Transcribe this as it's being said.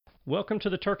Welcome to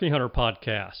the Turkey Hunter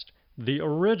Podcast, the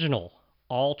original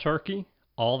all-turkey,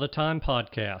 all-the-time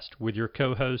podcast with your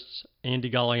co-hosts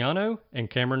Andy Galliano and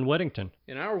Cameron Weddington.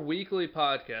 In our weekly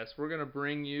podcast, we're going to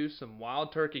bring you some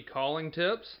wild turkey calling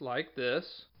tips like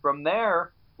this. From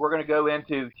there, we're going to go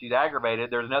into, she's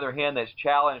aggravated, there's another hen that's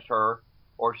challenged her,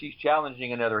 or she's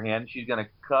challenging another hen, she's going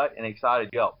to cut an excited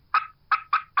yelp.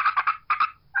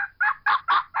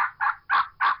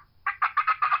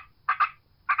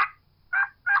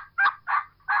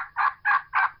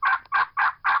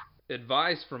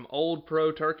 Advice from old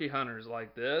pro turkey hunters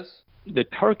like this. The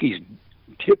turkeys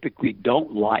typically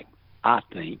don't like, I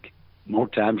think, more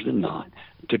times than not,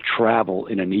 to travel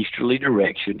in an easterly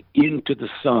direction into the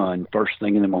sun first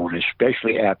thing in the morning,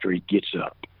 especially after he gets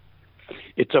up.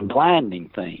 It's a blinding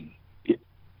thing.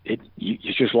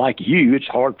 It's just like you. It's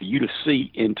hard for you to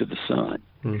see into the sun.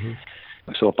 Mm-hmm.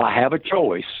 So if I have a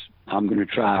choice, I'm going to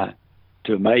try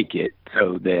to make it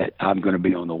so that I'm going to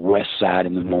be on the west side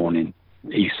in the morning,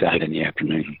 east side in the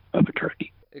afternoon of a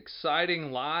turkey.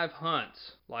 Exciting live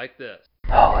hunts like this.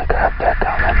 Holy crap, they're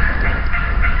coming.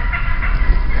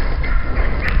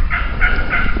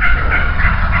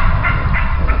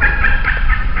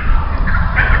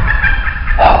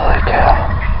 Holy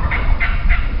cow.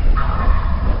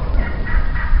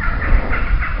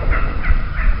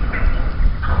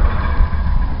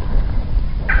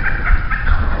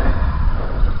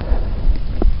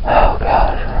 Oh,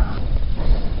 God.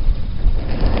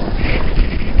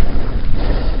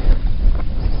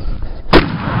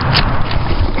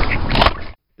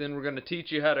 Then we're going to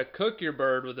teach you how to cook your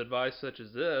bird with advice such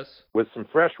as this. With some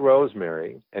fresh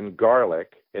rosemary and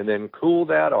garlic, and then cool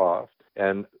that off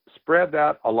and spread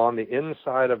that along the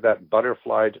inside of that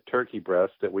butterflied turkey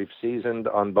breast that we've seasoned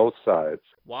on both sides.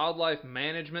 Wildlife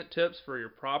management tips for your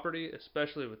property,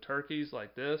 especially with turkeys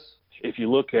like this. If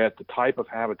you look at the type of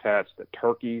habitats that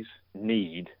turkeys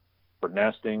need for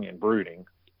nesting and brooding,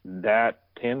 that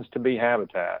tends to be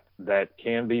habitat that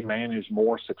can be managed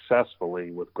more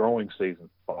successfully with growing season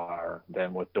fire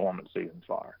than with dormant season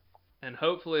fire. And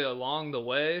hopefully along the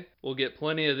way, we'll get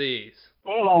plenty of these.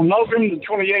 Well, on November the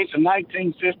 28th of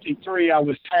 1953, I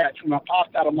was hatched. When I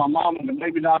popped out of my mom and the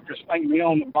baby doctor spanked me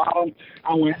on the bottom,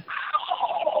 I went,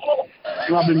 ow!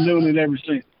 And I've been doing it ever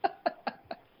since.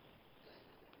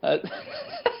 I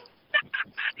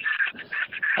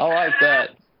like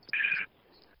that.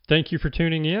 Thank you for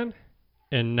tuning in.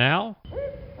 And now,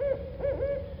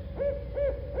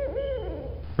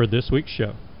 for this week's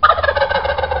show.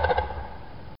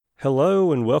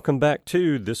 Hello and welcome back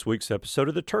to this week's episode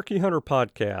of the Turkey Hunter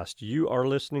Podcast. You are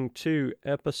listening to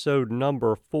episode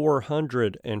number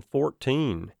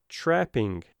 414,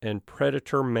 Trapping and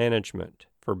Predator Management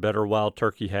for Better Wild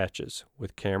Turkey Hatches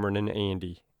with Cameron and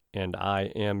Andy. And I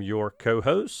am your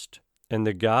co-host and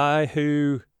the guy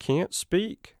who can't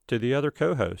speak to the other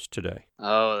co-host today.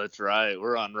 Oh, that's right.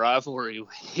 We're on rivalry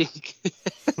week.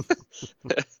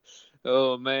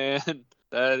 Oh, man.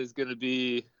 That is going to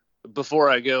be... Before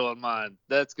I go on mine,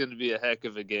 that's going to be a heck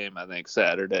of a game, I think,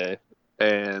 Saturday.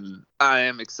 And I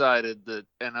am excited that,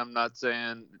 and I'm not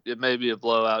saying it may be a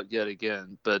blowout yet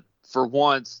again, but for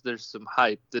once, there's some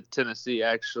hype that Tennessee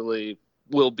actually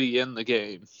will be in the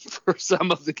game for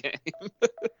some of the game.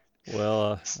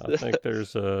 Well, I think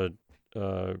there's a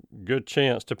good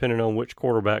chance, depending on which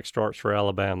quarterback starts for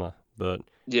Alabama. But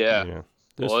yeah, you know,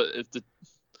 well,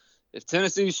 if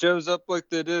Tennessee shows up like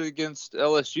they did against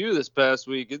LSU this past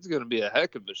week, it's going to be a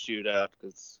heck of a shootout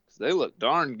because they look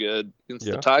darn good against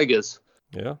the Tigers.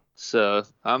 Yeah. So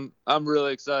I'm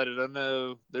really excited. I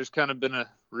know there's kind of been a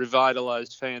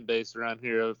revitalized fan base around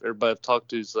here. Everybody I've talked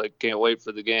to is like, can't wait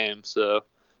for the game. So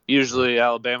usually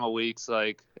Alabama weeks,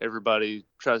 like everybody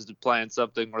tries to plan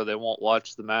something where they won't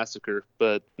watch the massacre,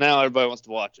 but now everybody wants to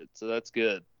watch it. So that's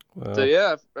good. Well, so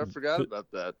yeah, I forgot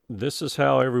about that. This is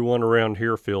how everyone around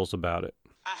here feels about it.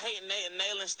 I hate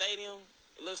Neyland Stadium.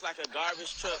 It looks like a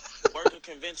garbage truck worker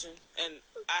convention, and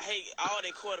I hate all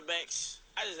their quarterbacks.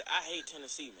 I hate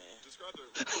Tennessee, man.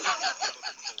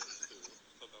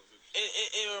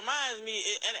 It reminds me,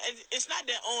 and it's not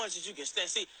that orange that you can stand.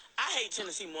 See, I hate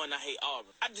Tennessee more than I hate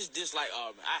Auburn. I just dislike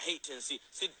Auburn. I hate Tennessee.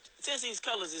 See, Tennessee's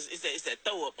colors is that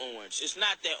throw-up orange. It's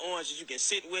not that orange that you can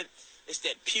sit with. It's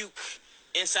that puke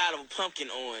inside of a pumpkin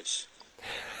orange.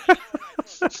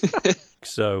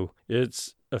 So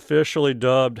it's officially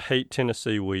dubbed Hate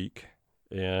Tennessee Week,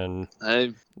 and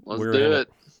hey, let's do it.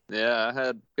 Yeah,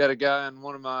 I got a guy in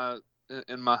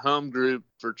my home group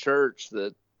for church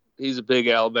that he's a big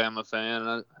Alabama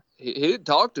fan. He didn't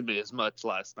talk to me as much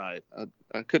last night.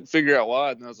 I couldn't figure out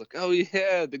why, and I was like, oh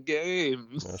yeah, the game.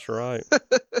 That's right.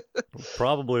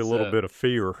 Probably a little bit of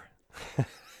fear.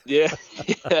 Yeah,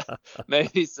 yeah,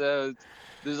 maybe so.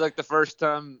 This is like the first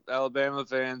time Alabama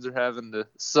fans are having to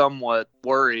somewhat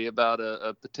worry about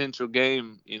a potential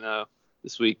game,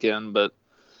 this weekend. But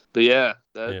yeah,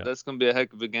 that's going to be a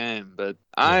heck of a game. But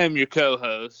I am your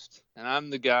co-host, and I'm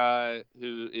the guy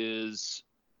who is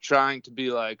trying to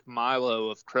be like Milo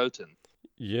of Croton.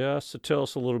 Yeah, so tell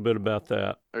us a little bit about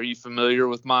that. Are you familiar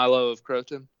with Milo of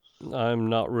Croton? I'm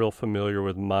not real familiar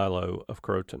with Milo of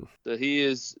Croton. So he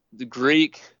is the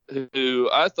Greek who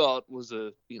I thought was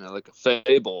like a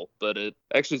fable, but it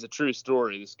actually is a true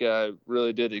story. This guy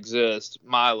really did exist,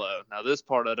 Milo. Now this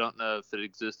part I don't know if it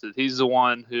existed. He's the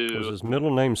one who was his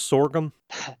middle name Sorghum?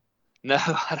 No,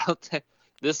 I don't think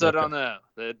this. Okay. I don't know.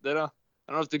 They don't.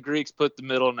 I don't know if the Greeks put the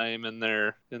middle name in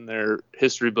their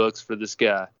history books for this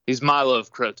guy. He's Milo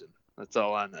of Croton. That's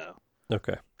all I know.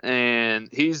 Okay. And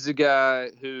he's the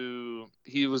guy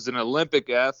he was an Olympic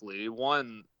athlete.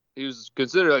 He was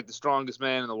considered like the strongest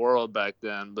man in the world back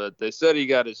then, but they said he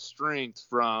got his strength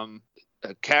from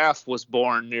a calf was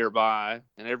born nearby,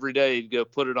 and every day he'd go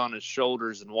put it on his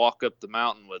shoulders and walk up the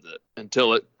mountain with it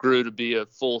until it grew to be a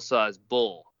full-size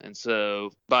bull. And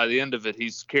so by the end of it,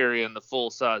 he's carrying the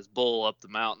full-size bull up the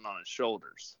mountain on his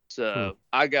shoulders. So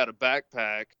I got a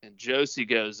backpack, and Josie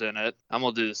goes in it. I'm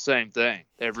going to do the same thing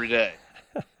every day.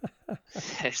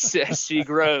 As she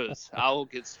grows, I will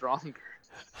get stronger.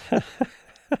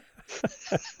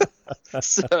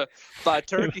 So by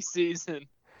turkey season,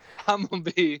 I'm going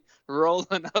to be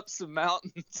rolling up some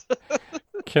mountains.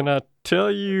 Can I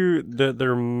tell you that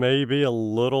there may be a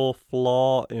little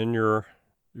flaw in your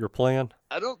plan?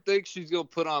 I don't think she's going to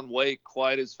put on weight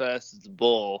quite as fast as the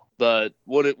bull, but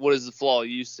what is the flaw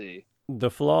you see?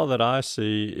 The flaw that I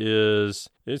see is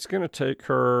it's going to take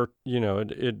her,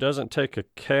 it doesn't take a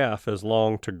calf as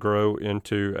long to grow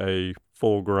into a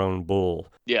full-grown bull.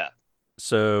 Yeah.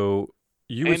 So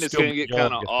you would and it's going to get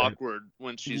kind of awkward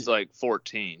when she's like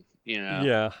 14,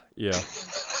 Yeah.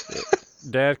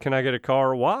 Dad, can I get a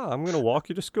car? Why? I'm going to walk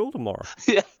you to school tomorrow.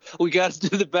 Yeah, we got to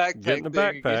do the backpack. Get in the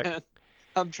backpack. Again.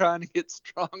 I'm trying to get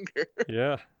stronger.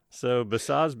 Yeah. So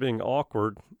besides being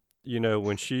awkward,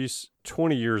 when she's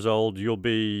 20 years old, you'll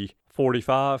be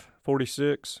 45,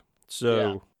 46.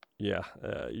 So,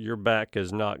 your back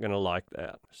is not going to like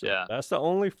that. So that's the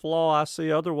only flaw I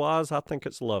see. Otherwise, I think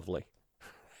it's lovely.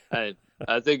 Hey,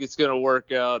 I think it's going to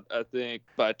work out. I think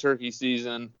by turkey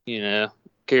season,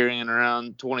 carrying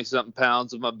around 20-something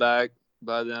pounds of my back,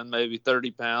 by then maybe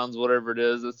 30 pounds, whatever it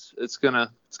is, it's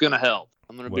gonna help.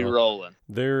 I'm going to be rolling.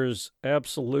 There's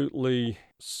absolutely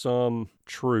some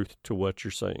truth to what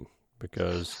you're saying,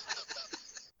 because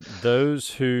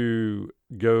those who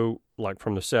go like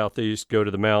from the southeast go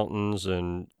to the mountains,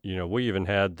 and we even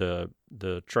had the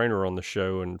trainer on the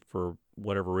show, and for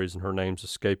whatever reason her name's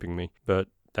escaping me, but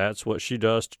that's what she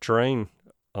does to train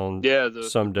on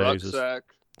some days. Rucksack.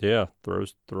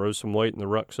 Throws some weight in the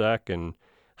rucksack and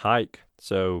hike.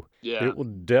 So it will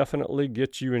definitely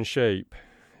get you in shape.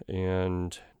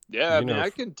 And I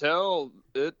can tell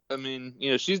it. I mean,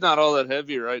 she's not all that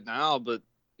heavy right now, but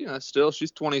still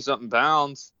she's 20-something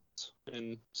pounds.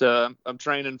 And so I'm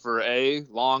training for A,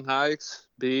 long hikes,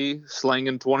 B,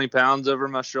 slinging 20 pounds over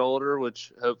my shoulder,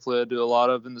 which hopefully I do a lot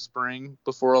of in the spring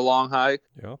before a long hike.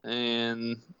 Yeah.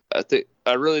 And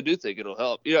I really do think it'll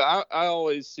help. I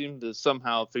always seem to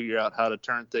somehow figure out how to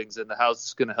turn things into how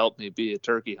it's going to help me be a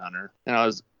turkey hunter.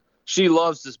 And she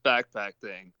loves this backpack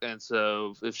thing. And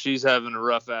so if she's having a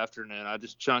rough afternoon, I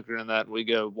just chunk her in that and we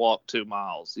go walk 2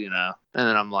 miles, And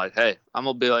then I'm like, hey, I'm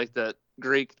going to be like that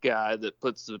Greek guy that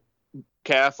puts the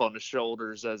calf on his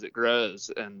shoulders as it grows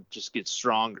and just gets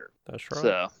stronger. That's right.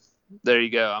 So there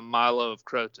you go. I'm Milo of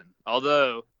Croton.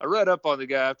 Although I read up on the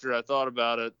guy after I thought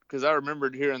about it, because I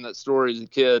remembered hearing that story as a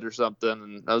kid or something,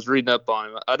 and I was reading up on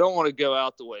him. I don't want to go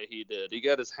out the way he did. He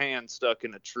got his hand stuck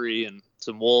in a tree and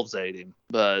some wolves ate him.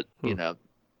 But,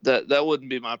 that wouldn't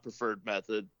be my preferred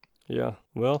method. Yeah.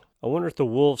 Well, I wonder if the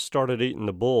wolves started eating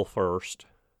the bull first.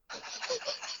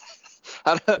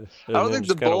 I don't think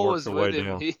the bull was with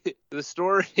him. The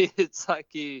story, it's like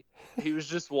he was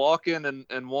just walking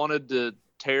and wanted to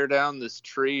tear down this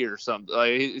tree or something.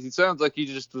 Like he sounds like he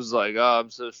just was like, oh,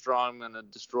 I'm so strong, I'm going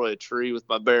to destroy a tree with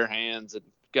my bare hands, and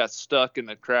got stuck in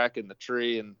a crack in the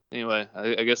tree. And anyway,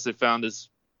 I guess they found his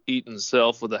eating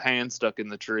self with a hand stuck in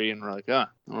the tree, and we're like, I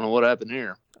don't know what happened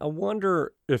here. I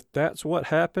wonder if that's what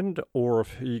happened, or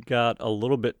if he got a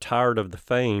little bit tired of the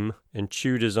fame and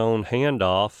chewed his own hand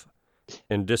off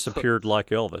and disappeared like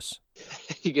Elvis.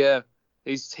 Yeah,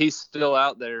 he's still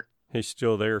out there. He's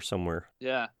still there somewhere.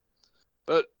 Yeah.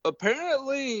 But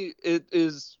apparently it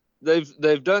is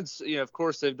they've done, of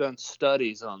course they've done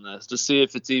studies on this to see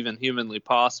if it's even humanly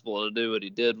possible to do what he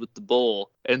did with the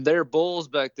bull. And their bulls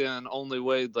back then only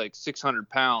weighed like 600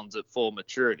 pounds at full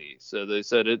maturity. So they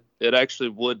said it actually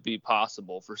would be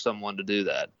possible for someone to do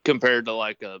that compared to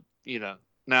like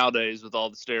nowadays with all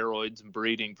the steroids and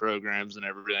breeding programs and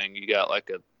everything, you got like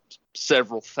a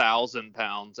several thousand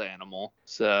pounds animal.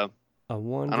 So I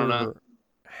wonder I don't know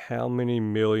how many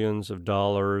millions of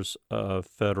dollars of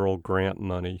federal grant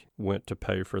money went to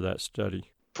pay for that study.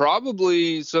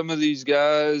 Probably some of these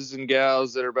guys and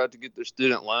gals that are about to get their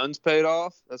student loans paid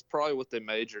off. That's probably what they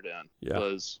majored in,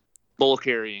 was bull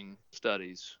carrying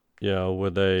studies. Yeah,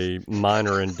 with a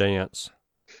minor in dance.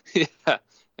 Yeah,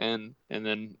 and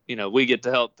then we get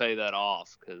to help pay that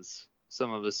off because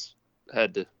some of us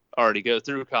had to already go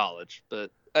through college.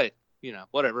 But hey,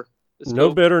 whatever. It's no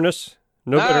cool. bitterness.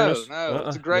 No bitterness.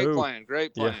 It's a great plan.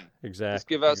 Great plan. Yeah, exactly. Let's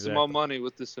give out some more money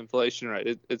with this inflation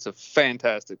rate. It's a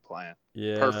fantastic plan.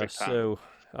 Yeah. Perfect time. So,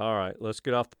 all right, let's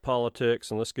get off the politics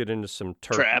and let's get into some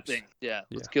turkeys. Trapping. Yeah.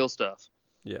 Let's kill stuff.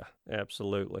 Yeah,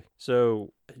 absolutely.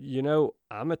 So,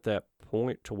 I'm at that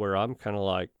point to where I'm kind of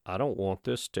like, I don't want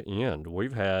this to end.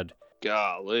 We've had,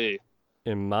 golly,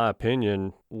 in my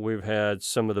opinion, we've had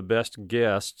some of the best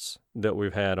guests that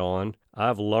we've had on.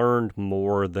 I've learned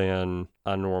more than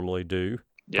I normally do.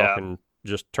 Yeah. Talking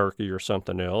just turkey or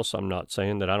something else. I'm not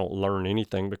saying that I don't learn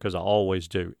anything because I always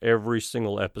do. Every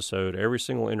single episode, every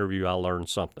single interview, I learn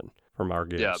something from our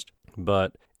guest. Yeah.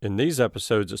 But in these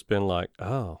episodes, it's been like,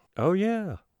 oh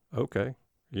yeah, okay.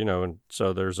 And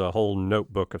so there's a whole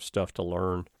notebook of stuff to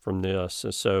learn from this.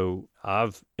 And so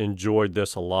I've enjoyed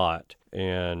this a lot.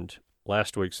 And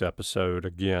last week's episode,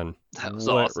 again, that was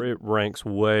awesome. It ranks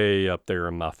way up there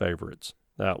in my favorites.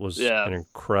 That was an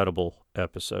incredible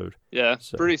episode. Yeah,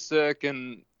 so. Pretty sick.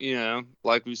 And,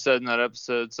 like we said in that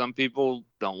episode, some people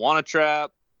don't want to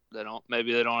trap.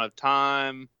 Maybe they don't have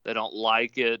time. They don't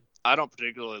like it. I don't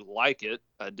particularly like it.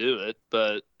 I do it.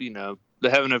 But, they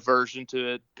have an aversion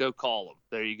to it. Go call them.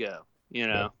 There you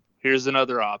go. Here's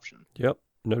another option. Yep,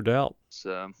 no doubt.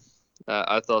 So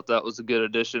I thought that was a good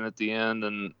addition at the end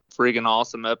and freaking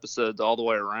awesome episodes all the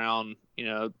way around.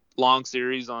 Long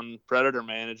series on predator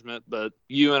management, but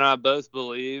you and I both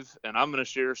believe, and I'm going to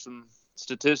share some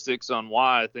statistics on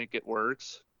why I think it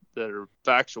works that are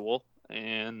factual.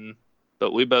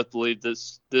 But we both believe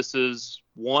this is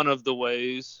one of the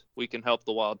ways we can help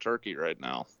the wild turkey right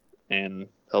now and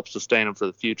help sustain them for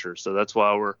the future. So that's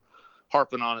why we're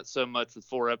harping on it so much with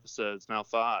 4 episodes, now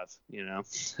 5,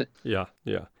 Yeah.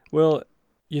 Well,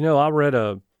 I read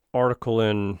a article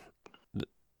in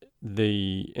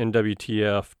the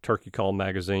NWTF Turkey Call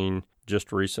magazine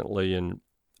just recently, and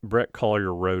Brett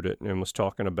Collier wrote it and was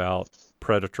talking about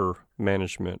predator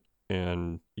management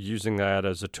and using that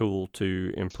as a tool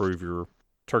to improve your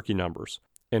turkey numbers.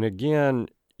 And again,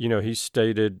 he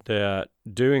stated that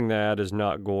doing that is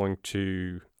not going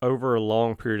to, over a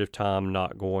long period of time,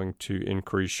 not going to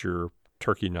increase your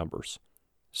turkey numbers.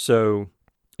 So,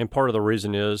 and part of the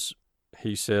reason is,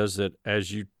 he says that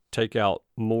as you take out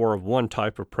more of one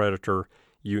type of predator,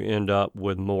 you end up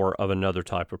with more of another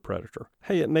type of predator.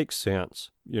 Hey, it makes sense.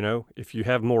 If you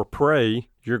have more prey,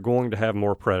 you're going to have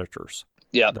more predators.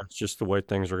 Yeah. That's just the way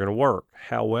things are going to work.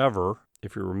 However,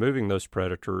 if you're removing those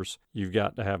predators, you've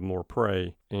got to have more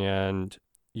prey. And,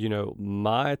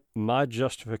 my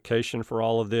justification for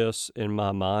all of this in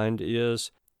my mind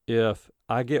is if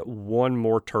I get one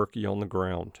more turkey on the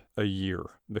ground a year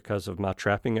because of my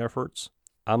trapping efforts,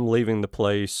 I'm leaving the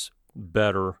place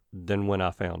better than when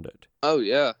I found it. Oh,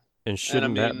 yeah. And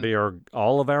shouldn't that be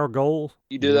all of our goal?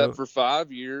 You do that for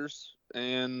 5 years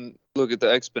and look at the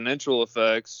exponential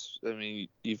effects. I mean,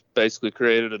 you've basically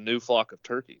created a new flock of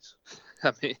turkeys.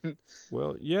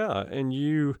 Well, yeah. And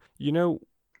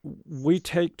we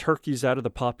take turkeys out of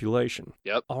the population.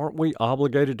 Yep. Aren't we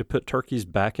obligated to put turkeys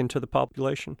back into the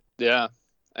population? Yeah.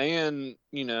 And,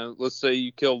 let's say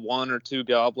you kill 1 or 2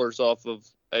 gobblers off of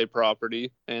a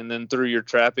property, and then through your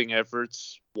trapping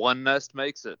efforts, 1 nest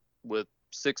makes it with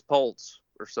 6 poults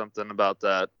or something about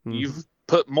that. Mm-hmm. You've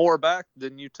put more back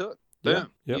than you took. Boom.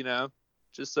 Yeah. Yep.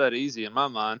 Just that easy in my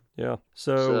mind. Yeah.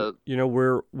 So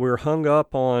we're hung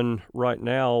up on right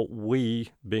now,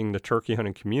 we being the turkey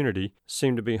hunting community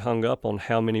seem to be hung up on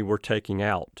how many we're taking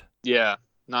out. Yeah.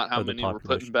 Not how many we're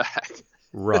putting back.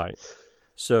 Right.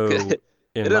 So it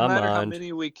doesn't matter how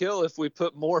many we kill. If we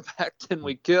put more back than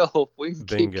we kill, we can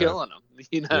keep killing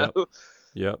them,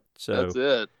 Yep. So that's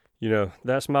it.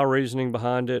 That's my reasoning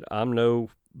behind it. I'm no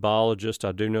biologist.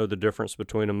 I do know the difference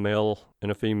between a male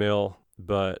and a female,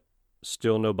 but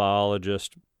still no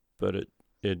biologist. But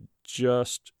it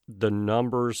just, the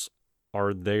numbers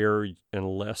are there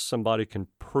unless somebody can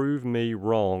prove me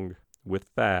wrong with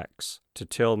facts to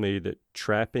tell me that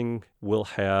trapping will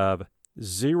have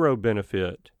zero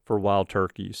benefit for wild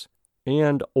turkeys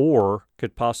and or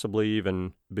could possibly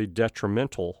even be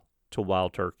detrimental to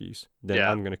wild turkeys, then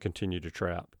Yeah. I'm going to continue to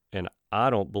trap. And I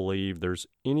don't believe there's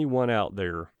anyone out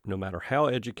there, no matter how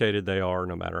educated they are,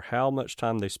 no matter how much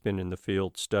time they spend in the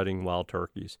field studying wild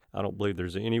turkeys, I don't believe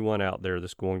there's anyone out there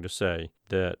that's going to say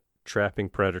that trapping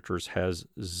predators has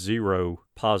zero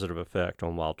positive effect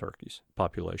on wild turkeys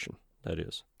population. That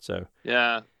is. So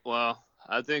Yeah, well,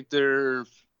 I think there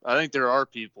are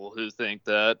people who think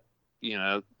that,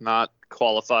 not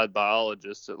qualified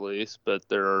biologists at least, but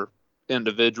there are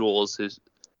individuals who,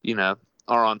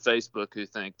 are on Facebook who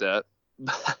think that.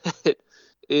 But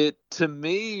to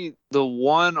me, the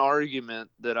one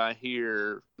argument that I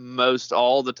hear most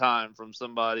all the time from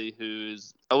somebody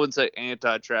who's, I wouldn't say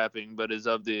anti-trapping, but is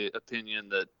of the opinion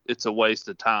that it's a waste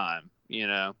of time,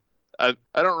 I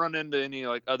don't run into any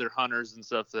like other hunters and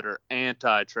stuff that are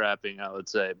anti-trapping, I would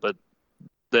say, but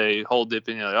they hold the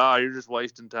opinion like, oh, you're just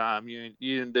wasting time. You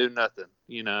didn't do nothing,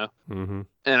 Mm-hmm.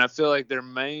 And I feel like their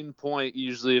main point,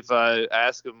 usually if I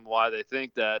ask them why they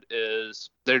think that, is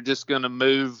they're just going to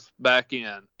move back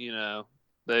in, Sure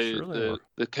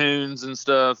the coons and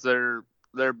stuff, they're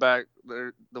back.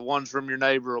 They're the ones from your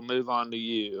neighbor will move on to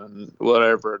you and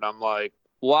whatever. And I'm like,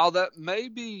 while that may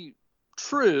be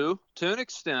true to an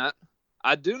extent,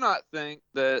 I do not think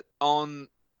that on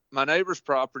my neighbor's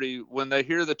property, when they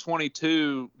hear the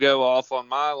 22 go off on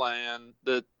my land,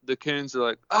 that the coons are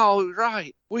like, oh,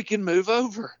 right, we can move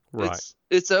over. Right.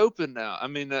 It's open now. I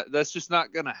mean, that's just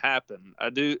not going to happen.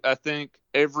 I think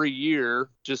every year,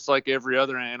 just like every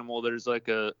other animal, there's like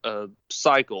a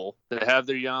cycle. They have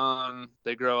their young,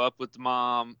 they grow up with the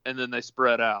mom, and then they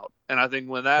spread out. And I think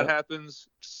when that happens,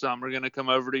 some are going to come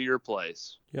over to your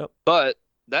place. Yep. But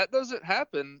that doesn't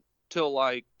happen till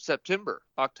like September,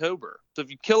 October. So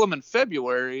if you kill them in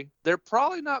February, they're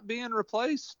probably not being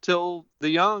replaced till the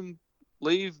young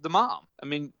leave the mom. I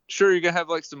mean, sure, you're going to have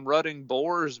like some rutting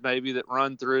boars maybe that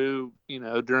run through,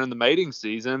 during the mating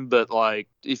season. But like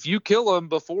if you kill them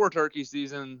before turkey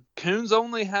season, coons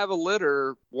only have a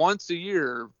litter once a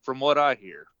year from what I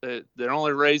hear. They're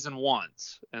only raising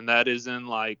once, and that is in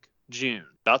like June,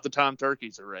 about the time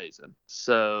turkeys are raising.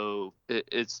 So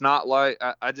it's not like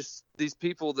I just, these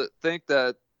people that think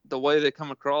that the way they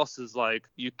come across is like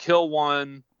you kill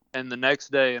one and the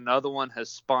next day another one has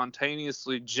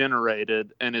spontaneously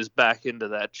generated and is back into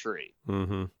that tree.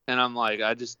 Mm-hmm. And I'm like,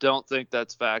 I just don't think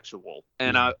that's factual.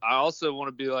 And I also want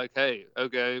to be like, hey,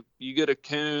 okay, you get a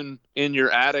coon in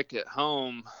your attic at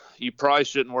home, you probably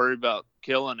shouldn't worry about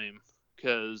killing him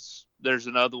because there's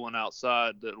another one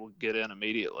outside that will get in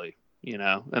immediately,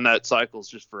 and that cycle's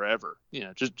just forever.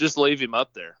 Just leave him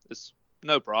up there. It's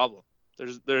no problem.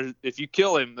 There's if you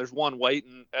kill him, there's one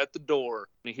waiting at the door,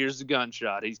 and he hears the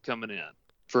gunshot. He's coming in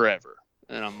forever.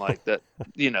 And I'm like,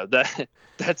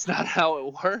 that's not how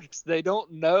it works. They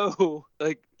don't know.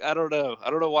 Like, I don't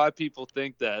know why people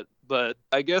think that, but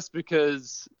I guess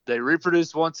because they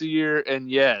reproduce once a year, and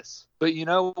yes. But you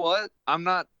know what?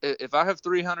 If I have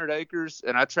 300 acres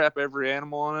and I trap every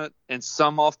animal on it and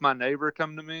some off my neighbor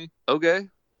come to me, okay.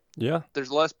 Yeah.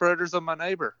 There's less predators on my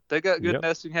neighbor. They got good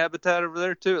nesting habitat over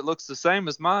there too. It looks the same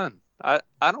as mine. I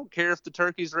don't care if the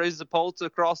turkeys raise the poults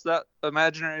across that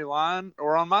imaginary line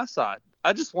or on my side.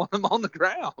 I just want them on the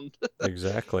ground.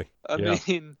 Exactly. I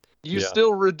mean, you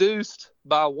still reduced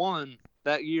by one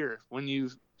that year when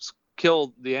you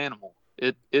killed the animal.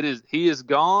 He is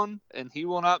gone, and he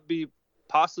will not be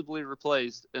possibly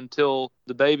replaced until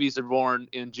the babies are born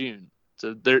in June.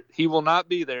 So he will not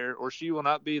be there, or she will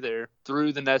not be there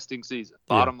through the nesting season.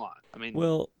 Bottom line. I mean,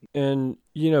 well, and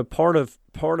part of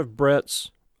Brett's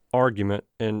argument,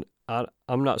 and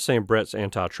I'm not saying Brett's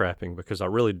anti-trapping because I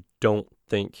really don't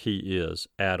think he is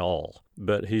at all.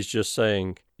 But he's just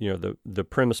saying, the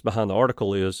premise behind the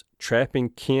article is trapping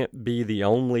can't be the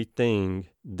only thing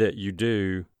that you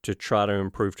do to try to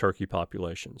improve turkey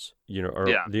populations.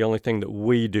 The only thing that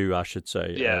we do, I should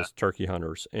say, as turkey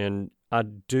hunters. And I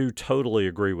do totally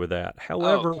agree with that.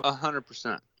 However,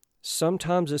 100%.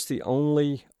 Sometimes it's the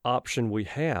only option we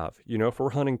have. If we're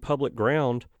hunting public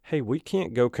ground, hey, we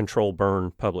can't go control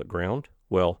burn public ground.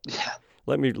 Well,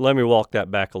 let me walk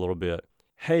that back a little bit.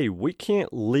 Hey, we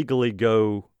can't legally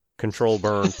go control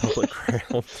burn public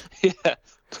ground. Yeah,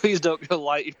 please don't go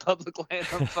light your public land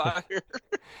on fire.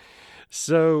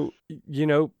 So,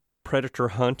 predator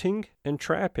hunting and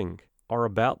trapping are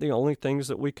about the only things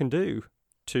that we can do.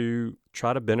 to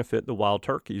try to benefit the wild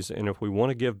turkeys. And if we want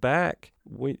to give back,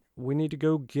 we need to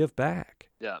go give back.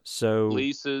 Yeah. So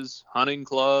leases, hunting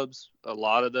clubs, a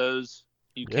lot of those,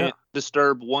 you can't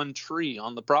disturb one tree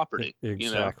on the property.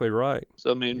 Exactly right.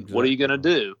 So, I mean, what are you going to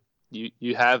do?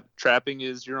 You have trapping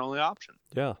is your only option.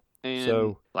 Yeah. And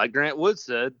so, like Grant Wood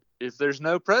said, if there's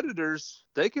no predators,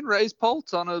 they can raise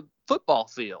poults on a football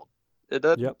field. It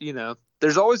doesn't,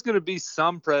 there's always going to be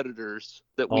some predators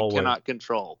that we cannot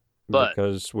control. But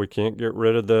because we can't get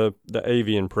rid of the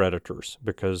avian predators,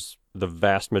 because the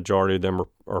vast majority of them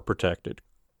are protected.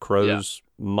 Crows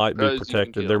might be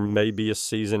protected. There may be a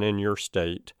season in your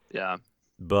state. Yeah.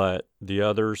 But the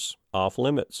others off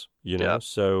limits,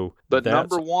 So but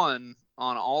number one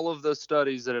on all of the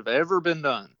studies that have ever been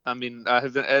done, I mean, I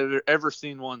haven't ever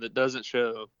seen one that doesn't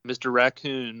show Mr.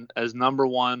 Raccoon as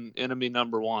enemy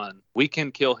number one. We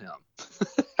can kill him.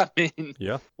 I mean,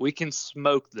 we can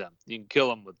smoke them. You can kill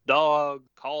them with dog,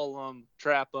 call them,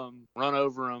 trap them, run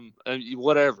over them,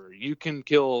 whatever. You can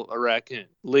kill a raccoon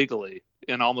legally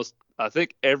in almost, I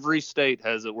think every state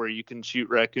has it where you can shoot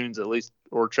raccoons at least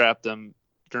or trap them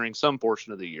during some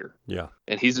portion of the year. Yeah.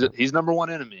 And he's number one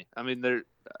enemy. I mean,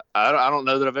 I don't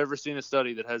know that I've ever seen a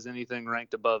study that has anything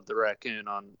ranked above the raccoon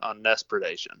on nest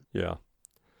predation. Yeah.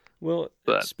 Well,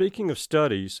 speaking of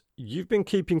studies, you've been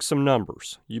keeping some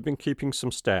numbers. You've been keeping some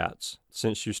stats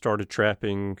since you started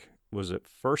trapping. Was it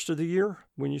first of the year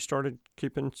when you started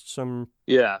keeping some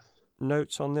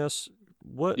notes on this?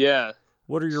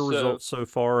 What are your results so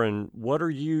far, and what are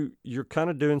you're kind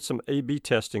of doing some A/B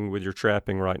testing with your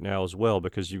trapping right now as well,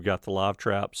 because you've got the live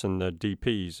traps and the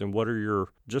DPs, and what are your,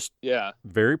 just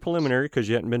very preliminary because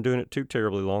you hadn't been doing it too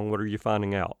terribly long, what are you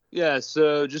finding out? Yeah,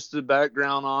 so just the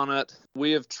background on it,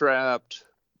 we have trapped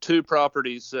 2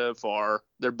 properties so far.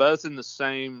 They're both in the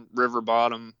same river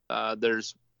bottom.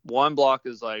 There's one block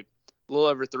is like a little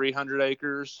over 300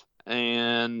 acres.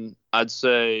 And I'd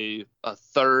say a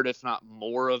third, if not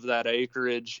more, of that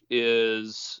acreage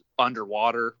is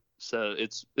underwater. So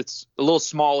it's a little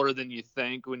smaller than you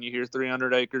think when you hear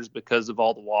 300 acres because of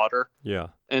all the water. Yeah.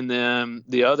 And then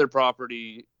the other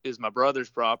property is my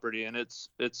brother's property, and it's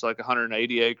like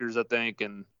 180 acres, I think,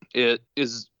 and it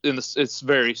is it's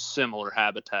very similar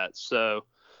habitat. So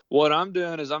what I'm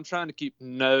doing is I'm trying to keep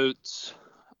notes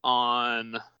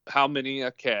on how many I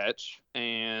catch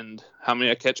and how many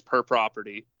I catch per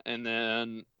property, and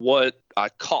then what I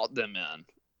caught them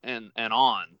in and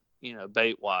on,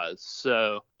 bait wise.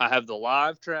 So I have the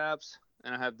live traps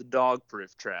and I have the dog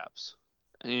proof traps.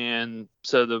 And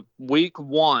so the week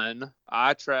 1,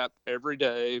 I trapped every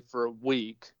day for a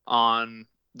week on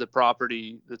the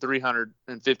property, the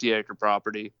 350 acre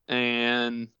property.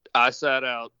 And I sat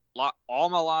out all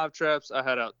my live traps. I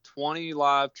had out 20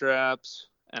 live traps,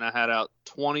 and I had out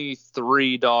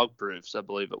 23 dog proofs, I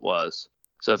believe it was.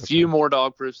 So a few more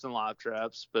dog proofs than live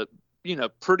traps, but,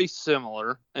 pretty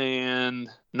similar. And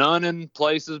none in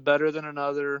places better than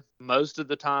another. Most of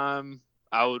the time,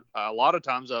 a lot of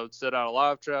times I would set out a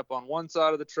live trap on one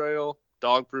side of the trail,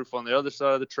 dog proof on the other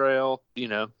side of the trail,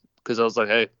 because I was like,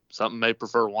 hey, something may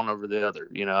prefer one over the other.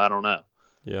 I don't know.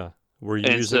 Yeah. Were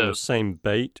you using the same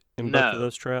bait in both of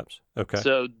those traps? Okay.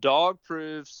 So dog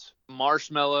proofs,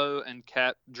 marshmallow and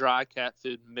dry cat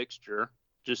food mixture,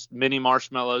 just mini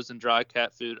marshmallows and dry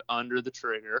cat food under the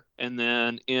trigger. And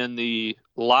then in the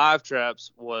live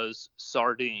traps was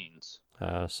sardines.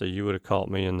 So you would have caught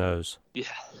me in those. Yeah.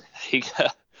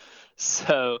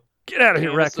 So get out of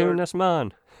here, raccoon. That's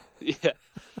mine. Yeah.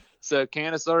 So a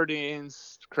can of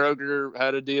sardines. Kroger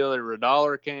had a deal. They were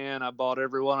 $1 a can. I bought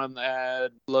every one of them they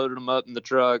had, loaded them up in the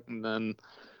truck, and then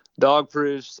dog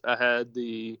proofs. I had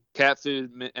the cat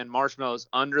food and marshmallows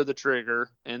under the trigger,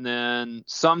 and then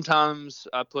sometimes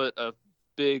I put a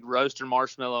big roaster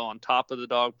marshmallow on top of the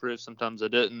dog proof. Sometimes I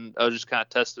didn't. I was just kind of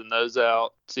testing those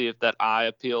out, see if that eye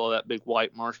appeal of that big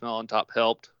white marshmallow on top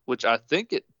helped, which I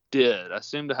think it did. I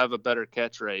seem to have a better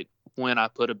catch rate when I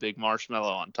put a big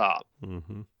marshmallow on top.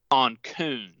 Mm-hmm. On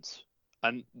coons.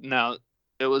 Now,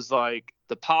 it was like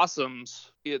the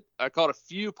possums, I caught a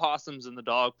few possums in the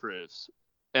dog proofs,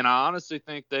 and I honestly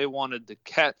think they wanted the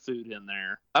cat food in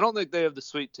there. I don't think they have the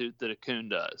sweet tooth that a coon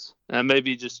does. And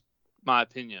maybe just my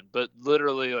opinion, but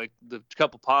literally, like, the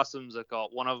couple possums I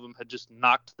caught, one of them had just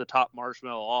knocked the top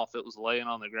marshmallow off. It was laying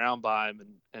on the ground by him,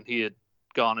 and he had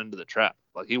gone into the trap.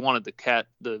 Like, he wanted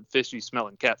the fishy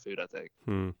smelling cat food, I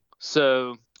think.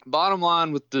 So bottom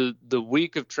line, with the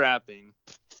week of trapping,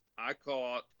 I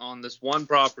caught on this one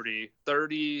property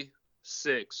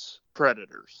 36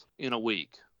 predators in a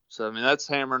week. So, I mean, that's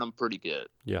hammering them pretty good.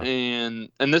 Yeah. And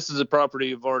this is a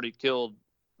property I've already killed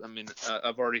I mean,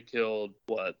 I've already killed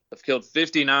I've killed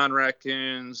 59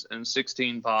 raccoons and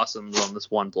 16 possums on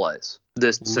this one place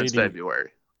since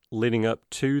February. Leading up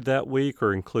to that week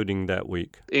or including that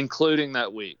week? Including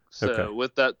that week. So Okay.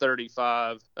 with that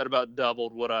 35, that about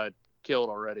doubled what I killed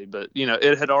already. But,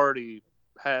 it had already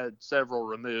had several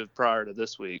removed prior to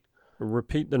this week.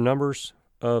 Repeat the numbers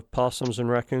of possums and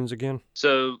raccoons again.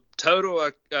 So total,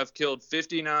 I've killed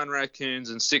 59 raccoons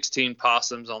and 16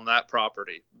 possums on that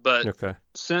property. But Okay.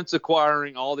 since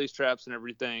acquiring all these traps and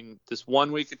everything, this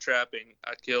 1 week of trapping,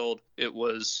 it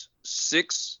was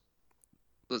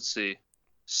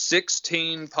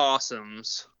 16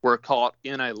 possums were caught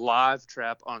in a live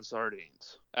trap on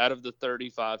sardines out of the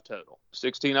 35 total.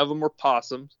 16 of them were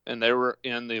possums, and they were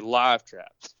in the live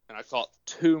traps. And I caught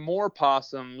 2 more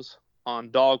possums on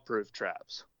dog-proof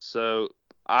traps. So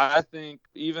I think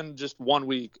even just 1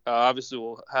 week, obviously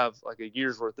we'll have like a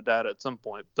year's worth of data at some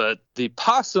point, but the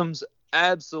possums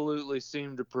absolutely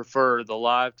seem to prefer the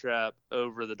live trap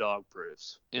over the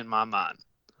dog-proofs in my mind.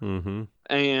 Mm-hmm.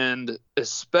 And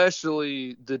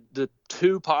especially the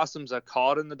 2 possums I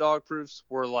caught in the dog proofs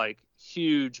were like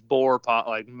huge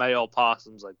like male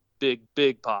possums, like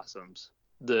big possums.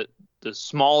 The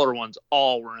smaller ones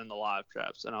all were in the live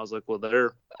traps. And I was like, well, I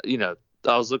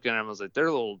was looking at them, I was like,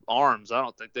 their little arms, I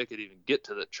don't think they could even get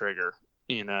to the trigger,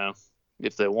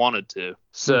 if they wanted to.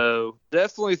 So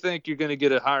definitely think you're going to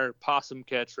get a higher possum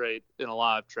catch rate in a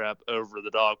live trap over the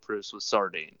dog proofs with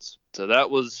sardines. So that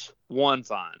was one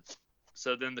find.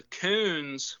 So then the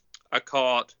coons, I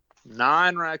caught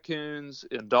 9 raccoons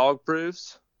in dog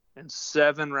proofs and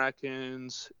 7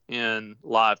 raccoons in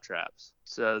live traps.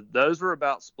 So those were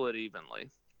about split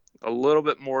evenly. A little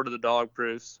bit more to the dog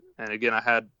proofs. And again, I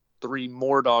had 3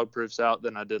 more dog proofs out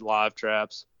than I did live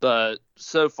traps. But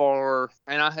so far,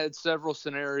 and I had several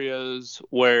scenarios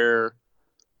where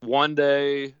one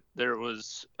day there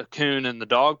was a coon in the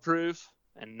dog proof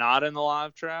and not in the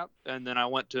live trap. And then I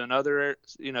went to another,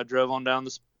 drove on down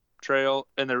this trail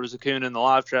and there was a coon in the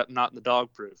live trap, not in the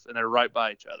dog proof. And they're right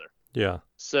by each other. Yeah.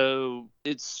 So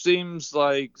it seems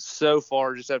like so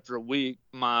far, just after a week,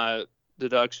 my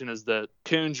deduction is that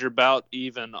coons, you're about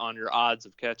even on your odds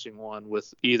of catching one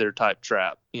with either type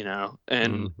trap,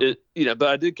 and but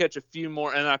I did catch a few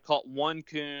more, and I caught 1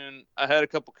 coon. I had a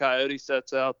couple coyote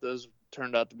sets out. Those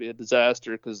turned out to be a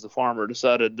disaster because the farmer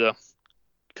decided to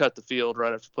cut the field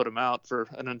right after put them out for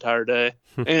an entire day,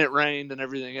 and it rained and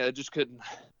everything. I just couldn't.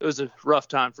 It was a rough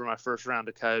time for my first round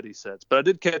of coyote sets, but I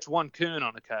did catch 1 coon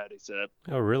on a coyote set.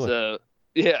 Oh, really? So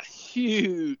yeah,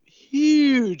 huge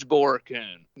boar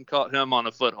coon, and caught him on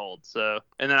a foothold. So,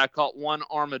 and then I caught 1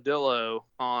 armadillo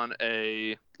on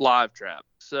a live trap.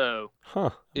 So,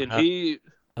 and I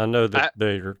know that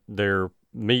they're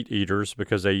meat eaters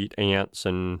because they eat ants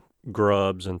and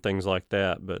grubs and things like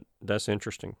that, but that's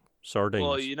interesting. Sardines.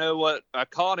 Well, you know what I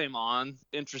caught him on,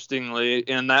 interestingly,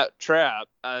 in that trap.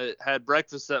 I had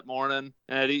breakfast that morning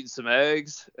and I'd eaten some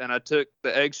eggs, and I took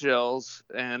the eggshells,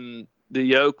 and the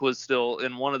yolk was still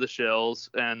in one of the shells,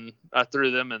 and I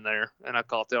threw them in there, and I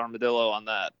caught the armadillo on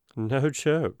that. No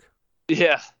joke.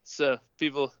 Yeah, so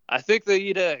people, I think they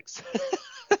eat eggs.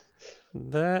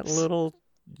 That little,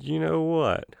 you know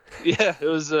what? Yeah, it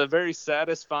was a very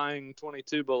satisfying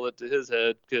 22 bullet to his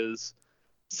head, because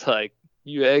it's like,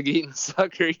 you egg-eating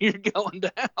sucker, you're going down.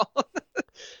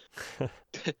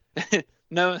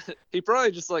 No, he probably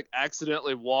just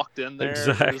accidentally walked in there.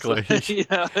 Exactly.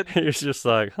 He's just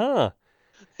like,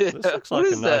 this looks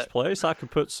like a nice place. I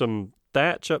could put some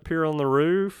thatch up here on the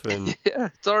roof. And yeah,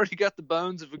 it's already got the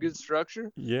bones of a good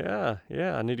structure. Yeah.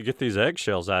 I need to get these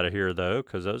eggshells out of here, though,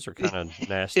 because those are kind of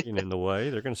nasty and in the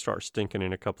way. They're going to start stinking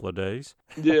in a couple of days.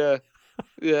 Yeah,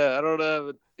 I don't know,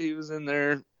 but he was in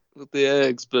there with the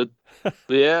eggs, but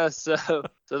yeah, so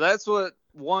that's what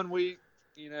 1 week,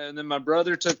 and then my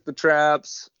brother took the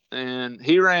traps, and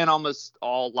he ran almost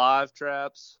all live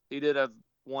traps. He did have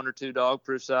 1 or 2 dog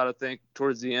proofs out, I think,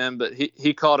 towards the end, but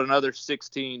he caught another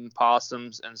 16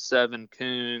 possums and 7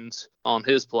 coons on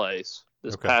his place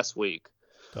this past week.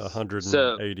 The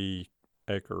 180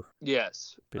 acre.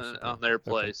 Yes, on their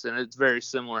place, and it's very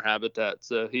similar habitat.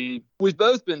 So we've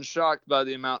both been shocked by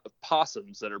the amount of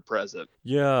possums that are present.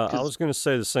 Yeah, I was going to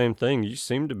say the same thing. You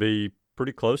seem to be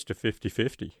pretty close to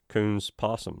 50-50 coons,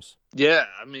 possums. Yeah,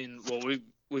 I mean, well,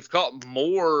 we've caught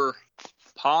more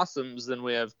possums than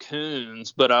we have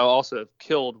coons, but I also have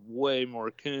killed way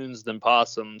more coons than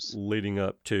possums leading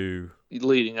up to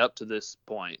this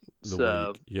point.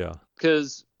 Week. Yeah,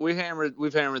 because we've hammered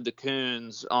the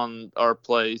coons on our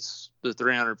place, the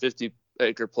 350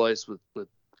 acre place with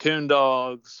coon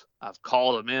dogs. I've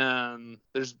called them in.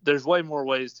 There's way more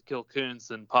ways to kill coons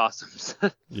than possums.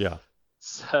 Yeah.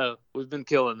 So we've been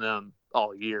killing them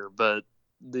all year. But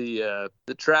the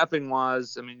trapping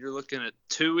wise, I mean, you're looking at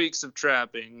 2 weeks of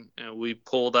trapping, and we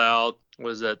pulled out,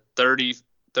 was that 30,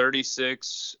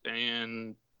 36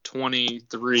 and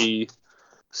 23,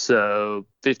 so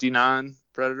 59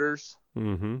 predators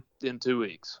in 2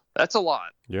 weeks. That's a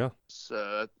lot. Yeah.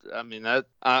 So I mean, that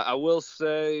I will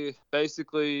say,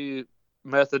 basically,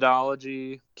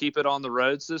 methodology, keep it on the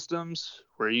road systems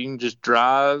where you can just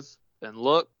drive and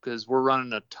look, because we're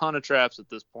running a ton of traps at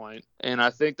this point. And I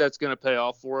think that's going to pay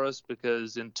off for us,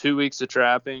 because in 2 weeks of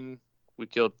trapping, we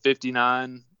killed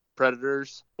 59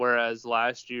 predators, whereas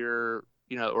last year,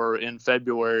 or in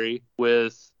February,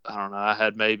 with, I don't know, I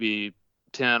had maybe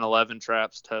 10, 11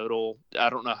 traps total. I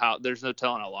don't know how, there's no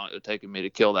telling how long it would have taken me to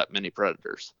kill that many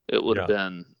predators. It would have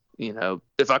been,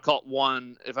 if I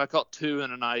caught two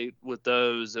in a night with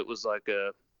those, it was like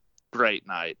a great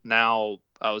night. Now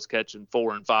I was catching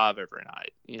 4 and 5 every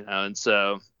night, and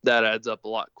so that adds up a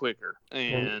lot quicker.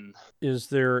 And is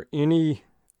there any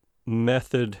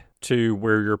method to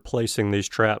where you're placing these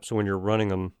traps when you're running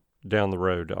them down the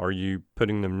road? Are you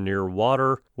putting them near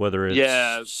water, whether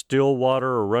it's still water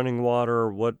or running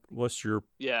water? What's your...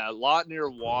 Yeah, a lot near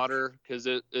water, because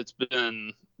it's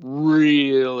been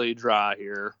really dry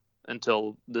here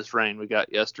until this rain we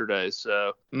got yesterday.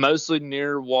 So mostly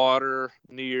near water,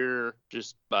 near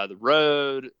just by the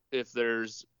road. If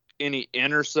there's any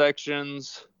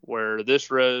intersections where this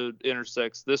road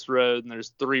intersects this road and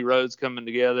there's 3 roads coming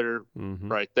together,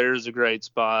 right there's a great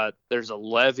spot. There's a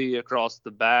levee across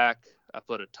the back. I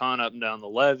put a ton up and down the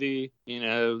levee.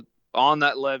 On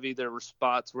that levee, there were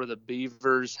spots where the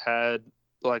beavers had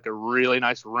like a really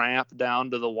nice ramp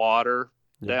down to the water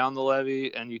down the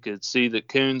levee, and you could see that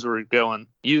coons were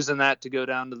using that to go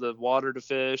down to the water to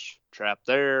fish, trap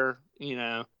there.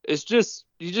 It's just,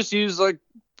 you just use like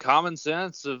common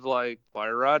sense of like,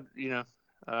 wire rod,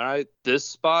 all right, this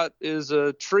spot is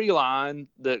a tree line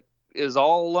that is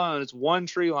all alone. It's one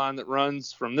tree line that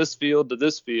runs from this field to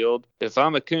this field. If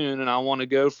I'm a coon and I want to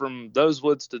go from those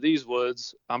woods to these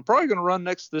woods, I'm probably going to run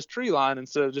next to this tree line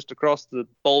instead of just across the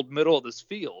bold middle of this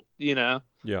field, Yeah.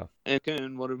 And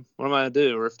coon, what am I going to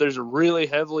do? Or if there's a really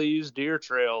heavily used deer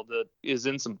trail that is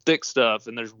in some thick stuff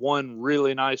and there's one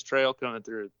really nice trail coming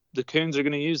through, the coons are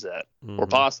going to use that, or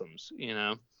possums,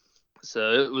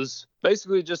 So it was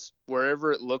basically just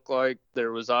wherever it looked like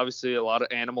there was obviously a lot of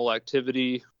animal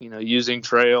activity, using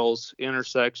trails,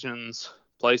 intersections,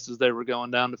 places they were going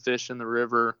down to fish in the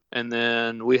river. And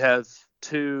then we have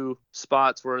 2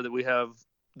 spots where we have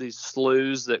these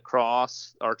sloughs that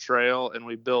cross our trail, and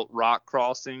we built rock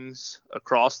crossings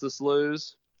across the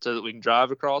sloughs so that we can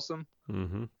drive across them.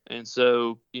 And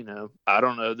so, I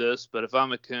don't know this, but if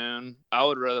I'm a coon, I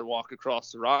would rather walk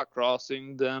across the rock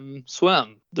crossing than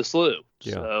swim the slough.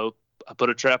 So I put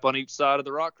a trap on each side of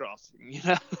the rock crossing,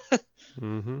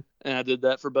 And I did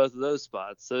that for both of those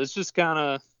spots. So it's just kind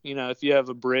of, if you have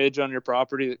a bridge on your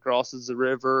property that crosses the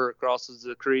river or crosses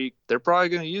the creek, they're probably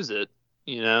going to use it,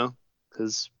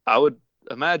 because I would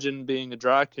imagine being a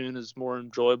dry coon is more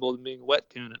enjoyable than being a wet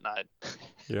coon at night.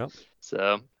 Yeah.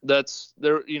 So that's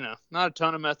there, not a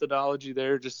ton of methodology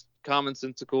there, just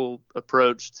commonsensical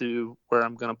approach to where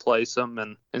I'm going to place them.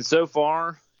 And so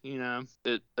far,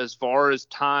 as far as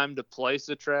time to place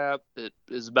a trap, it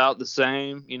is about the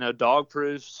same. Dog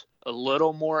proof's a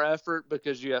little more effort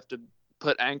because you have to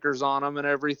put anchors on them and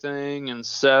everything and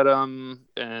set them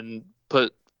and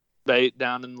put bait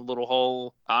down in the little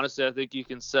hole. Honestly, I think you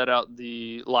can set out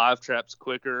the live traps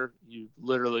quicker. You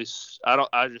literally,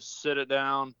 I just sit it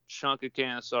down, chunk a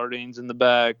can of sardines in the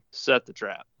bag, set the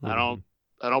trap. I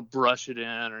don't brush it in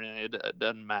or anything. It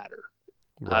doesn't matter.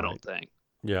 Right. I don't think.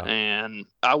 Yeah. And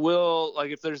I will,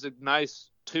 like, if there's a nice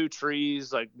 2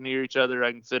 trees like near each other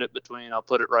I can fit it between, I'll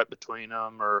put it right between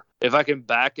them. Or if I can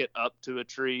back it up to a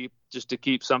tree just to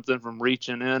keep something from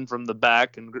reaching in from the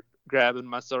back and grabbing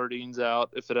my sardines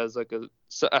out. If it has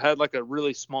I had like a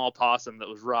really small possum that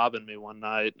was robbing me one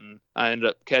night, and I ended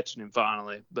up catching him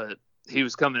finally, but he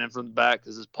was coming in from the back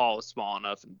because his paw was small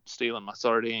enough and stealing my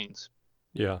sardines.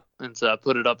 Yeah. And so I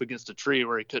put it up against a tree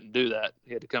where he couldn't do that.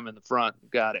 He had to come in the front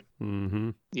and got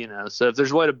him. So if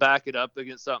there's a way to back it up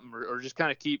against something, or just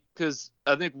kind of keep, because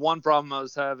I think one problem I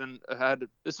was having,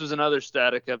 this was another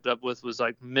stat I kept up with, was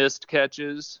like missed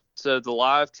catches. So the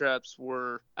live traps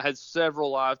I had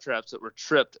several live traps that were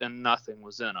tripped and nothing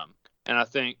was in them. And I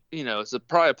think, it's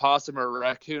probably a possum or a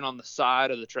raccoon on the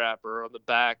side of the trap or on the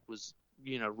back was,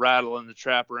 rattling the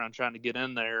trap around trying to get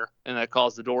in there, and that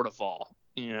caused the door to fall.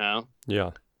 Yeah.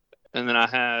 And then I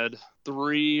had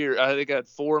I had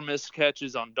 4 missed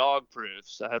catches on dog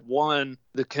proofs. I had one,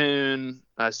 the coon,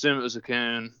 I assume it was a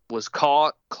coon, was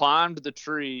caught, climbed the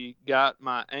tree, got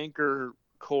my anchor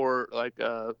cord, like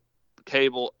a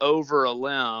cable over a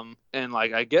limb, and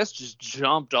like I guess just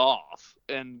jumped off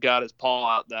and got his paw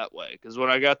out that way. Because when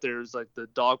I got there, it was like the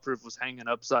dog proof was hanging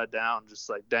upside down, just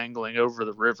like dangling over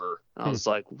the river. And I was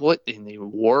like, what in the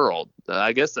world?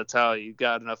 I guess that's how he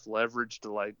got enough leverage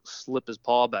to like slip his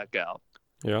paw back out.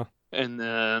 Yeah. And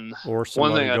then or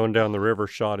somebody going down the river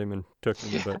shot him and took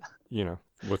him. But you know,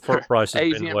 with fur prices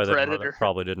being the way they were, that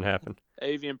probably didn't happen.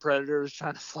 Avian predator was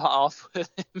trying to fly off with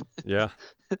him. Yeah.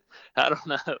 I don't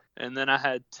know. And then I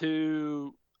had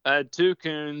two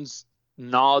coons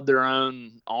gnawed their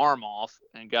own arm off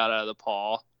and got out of the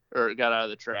paw, or got out of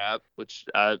the trap, which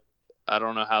I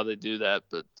don't know how they do that,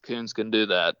 but coons can do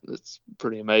that. It's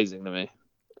pretty amazing to me.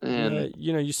 And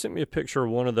you know, you sent me a picture of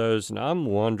one of those, and I'm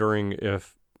wondering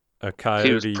if a coyote,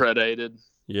 he was predated.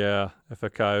 Yeah, if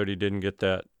a coyote didn't get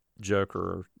that joker,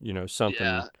 or you know, something.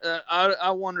 Yeah,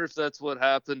 I wonder if that's what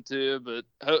happened too. But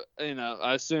you know,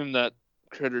 I assume that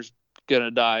critter's gonna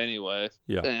die anyway.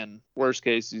 Yeah. And worst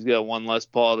case, he's got one less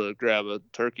paw to grab a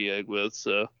turkey egg with.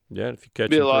 So yeah, if you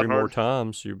catch him 3 more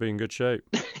times, you'll be in good shape.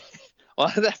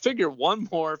 Well, I figure one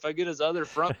more. If I get his other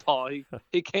front paw,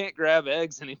 he can't grab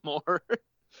eggs anymore.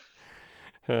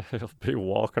 He'll be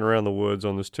walking around the woods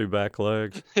on his 2 back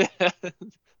legs.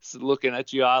 Looking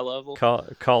at you eye level.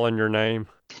 Calling your name.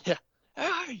 Yeah.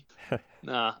 Hey.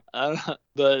 Nah.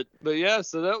 But yeah,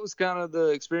 so that was kind of the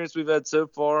experience we've had so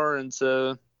far. And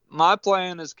so my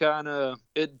plan is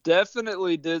it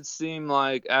definitely did seem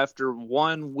like after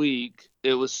 1 week,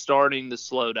 it was starting to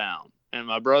slow down. And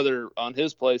my brother on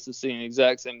his place is seeing the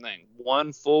exact same thing.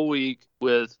 1 full week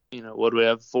with, you know, what do we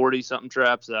have, 40-something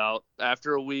traps out.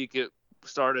 After a week, it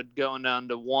started going down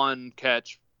to 1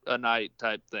 catch a night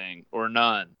type thing, or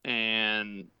none.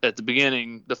 And at the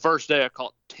beginning, the first day I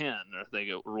caught 10, I think,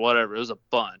 or whatever. It was a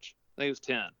bunch. I think it was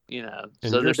 10, you know.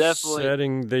 And so you're they're definitely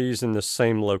setting these in the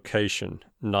same location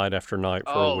night after night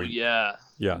for a week. Oh, yeah.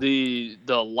 Yeah. The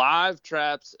live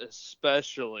traps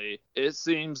especially, it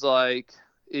seems like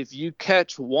if you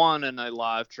catch one in a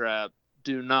live trap,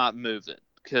 do not move it.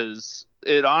 Because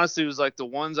it honestly was like the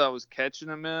ones I was catching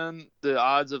them in, the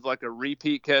odds of like a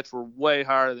repeat catch were way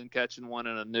higher than catching one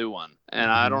in a new one. And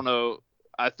I don't know,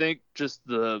 I think just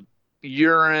the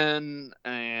urine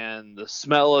and the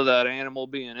smell of that animal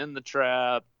being in the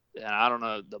trap, and I don't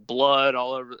know, the blood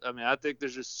all over. I mean, I think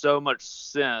there's just so much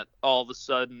scent all of a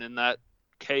sudden in that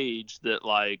cage that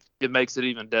like it makes it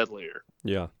even deadlier.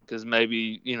 Yeah. Because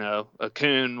maybe, you know, a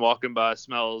coon walking by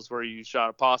smells where you shot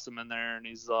a possum in there, and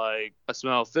he's like, I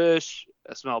smell fish,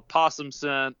 I smell possum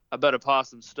scent. I bet a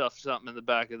possum stuffed something in the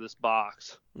back of this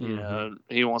box. You know,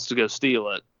 he wants to go steal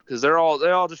it. Because they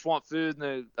all just want food,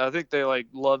 and I think they like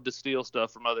love to steal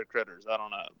stuff from other critters. I don't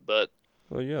know, but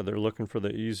well, yeah, they're looking for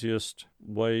the easiest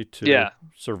way to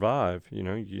survive. You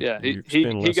know, he got energy.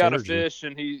 A fish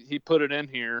and he put it in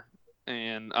here,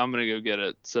 and I'm gonna go get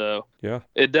it. So yeah,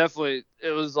 it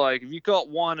was like if you caught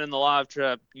one in the live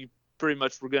trap, you pretty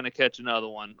much were gonna catch another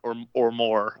one or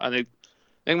more. I think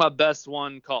my best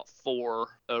one caught 4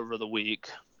 over the week.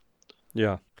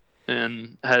 Yeah,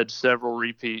 and had several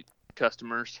repeat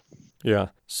customers. Yeah.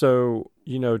 So,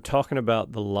 you know, talking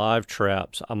about the live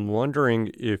traps, I'm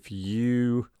wondering if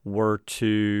you were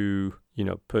to, you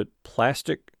know, put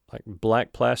plastic, like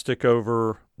black plastic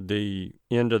over the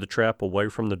end of the trap away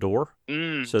from the door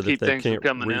so that they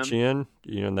can't reach in,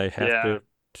 you know, and they have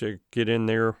to get in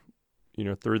there, you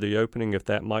know, through the opening, if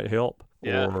that might help.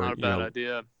 Yeah, or, not a bad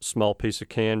idea. Small piece of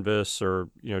canvas, or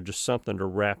you know, just something to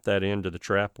wrap that into the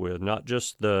trap with. Not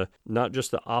just the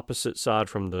opposite side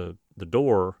from the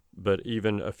door, but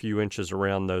even a few inches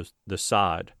around the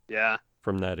side. Yeah.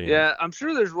 From that end. Yeah, I'm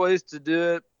sure there's ways to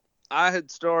do it. I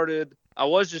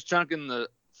was just chunking the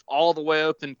all the way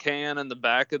open can in the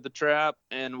back of the trap,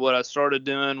 and what I started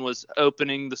doing was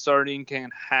opening the sardine can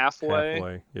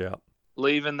halfway. Yeah.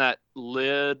 Leaving that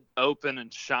lid open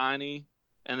and shiny,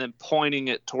 and then pointing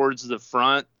it towards the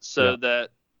front so that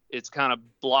it's kind of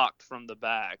blocked from the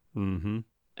back. Mm-hmm.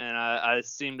 And I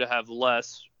seem to have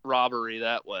less robbery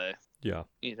that way. Yeah.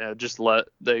 You know, just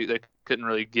they couldn't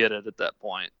really get it at that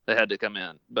point. They had to come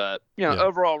in. But, you know,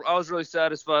 overall, I was really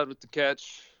satisfied with the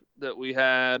catch that we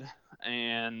had.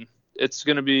 And it's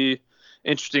going to be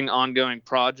interesting ongoing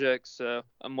project. So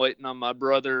I'm waiting on my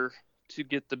brother to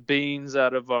get the beans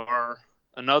out of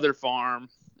another farm.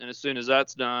 And as soon as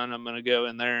that's done, I'm going to go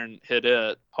in there and hit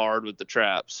it hard with the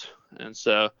traps. And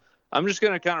so I'm just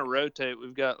going to kind of rotate.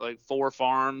 We've got like 4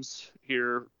 farms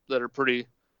here that are pretty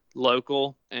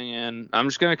local, and I'm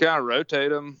just going to kind of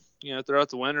rotate them throughout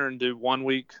the winter and do 1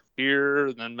 week here,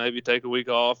 and then maybe take a week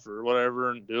off or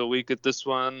whatever, and do a week at this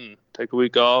one, and take a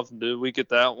week off and do a week at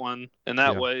that one. And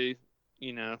that way,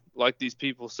 like these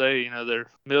people say, there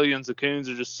millions of coons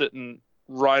are just sitting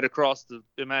right across the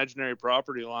imaginary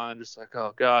property line, just like,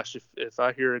 oh gosh, if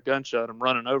I hear a gunshot, I'm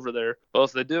running over there. Well,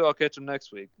 if they do, I'll catch them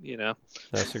next week.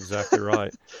 That's exactly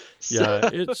right. Yeah,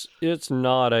 it's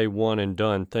not a one and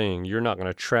done thing. You're not going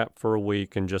to trap for a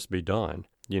week and just be done.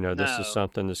 This is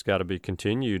something that's got to be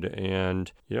continued.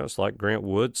 And it's like Grant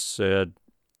Woods said,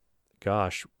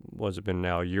 gosh, what's it been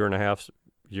now, a year and a half,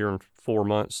 year and 4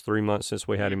 months, 3 months since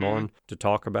we had him on to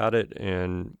talk about it.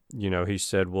 And, he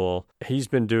said, well, he's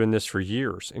been doing this for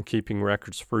years and keeping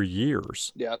records for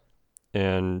years. Yep.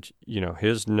 And,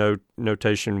 his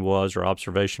notation was, or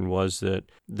observation was, that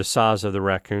the size of the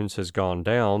raccoons has gone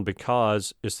down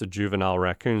because it's the juvenile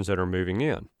raccoons that are moving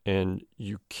in. And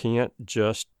you can't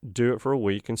just do it for a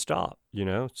week and stop,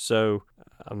 So,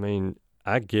 I mean,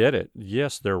 I get it.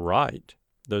 Yes, they're right.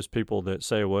 Those people that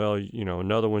say, well,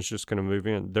 another one's just going to move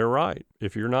in, they're right.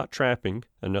 If you're not trapping,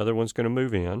 another one's going to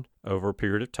move in over a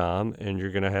period of time, and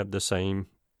you're going to have the same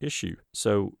issue.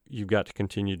 So you've got to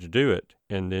continue to do it,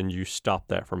 and then you stop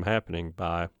that from happening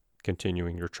by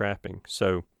continuing your trapping.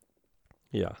 So,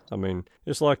 yeah, I mean,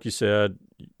 it's like you said,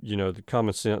 the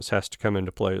common sense has to come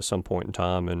into play at some point in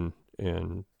time, and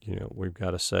we've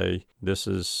got to say, this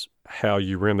is how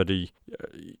you remedy.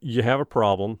 You have a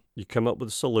problem, you come up with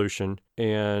a solution,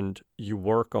 and you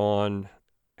work on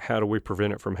how do we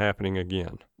prevent it from happening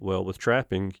again. Well, with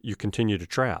trapping, you continue to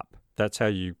trap. That's how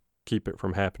you keep it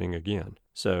from happening again.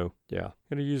 So, yeah,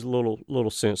 got to use a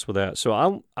little sense with that. So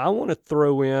I want to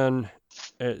throw in,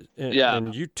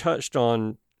 and you touched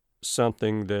on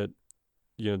something that,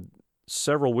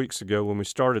 several weeks ago when we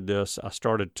started this, I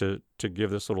started to give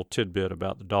this little tidbit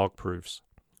about the dog proofs.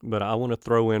 But I want to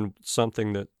throw in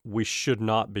something that we should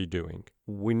not be doing.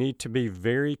 We need to be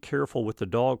very careful with the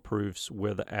dog proofs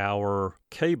with our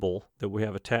cable that we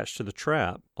have attached to the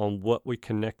trap on what we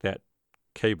connect that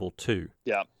cable to.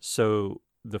 Yeah. So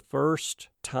the first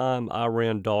time I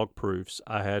ran dog proofs,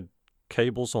 I had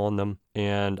cables on them,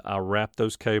 and I wrapped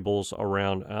those cables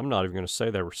around, I'm not even going to say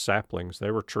they were saplings.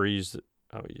 They were trees that,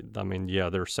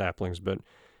 they're saplings, but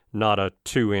not a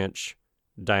 2-inch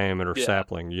diameter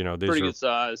sapling. These pretty good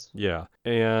size. Yeah.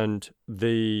 And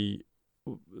the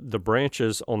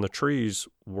branches on the trees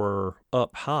were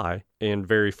up high and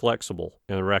very flexible.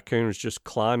 And the raccoon was just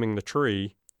climbing the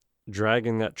tree,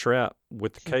 dragging that trap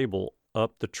with the cable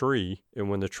up the tree. And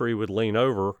when the tree would lean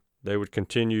over, they would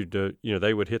continue to,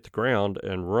 they would hit the ground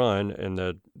and run, and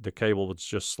the cable would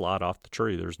just slide off the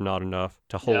tree. There's not enough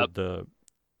to hold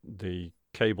the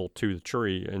cable to the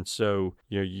tree. And so,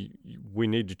 we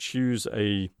need to choose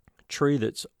a tree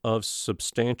that's of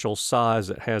substantial size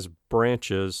that has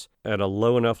branches at a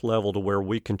low enough level to where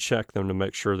we can check them to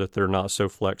make sure that they're not so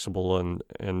flexible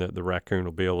and that the raccoon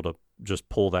will be able to just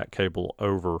pull that cable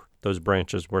over those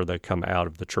branches where they come out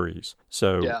of the trees.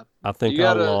 So I think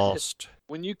I lost.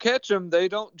 When you catch them, they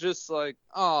don't just like,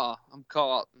 I'm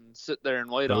caught, and sit there and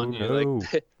wait on you. No.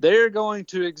 Like, they're going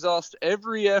to exhaust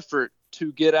every effort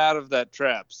to get out of that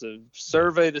trap. So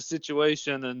survey the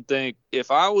situation and think,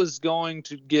 if I was going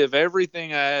to give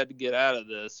everything I had to get out of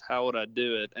this, how would I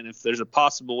do it? And if there's a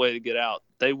possible way to get out,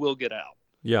 they will get out.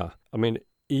 Yeah. I mean,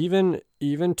 even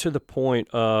to the point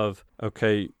of,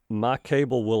 okay, my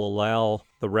cable will allow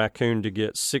the raccoon to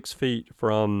get 6 feet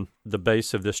from the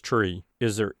base of this tree.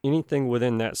 Is there anything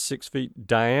within that 6 feet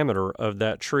diameter of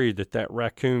that tree that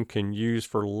raccoon can use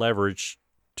for leverage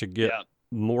to get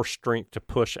more strength to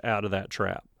push out of that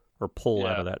trap or pull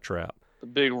out of that trap? The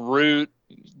big root,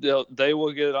 they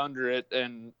will get under it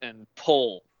and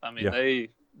pull. I mean,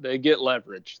 they get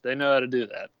leverage. They know how to do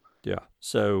that. Yeah.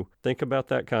 So think about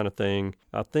that kind of thing.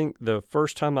 I think the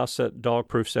first time I set dog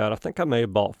proofs out, I think I may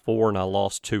have bought 4 and I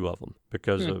lost 2 of them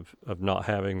because of not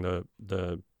having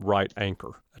the right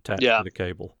anchor attached to the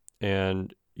cable.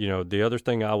 And, the other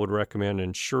thing I would recommend,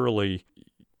 and surely,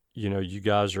 you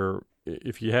guys are,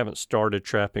 if you haven't started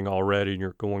trapping already and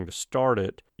you're going to start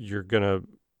it, you're going to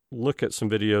look at some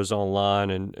videos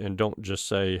online and don't just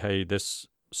say, hey, this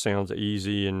sounds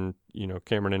easy, and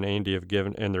Cameron and Andy have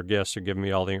given, and their guests have given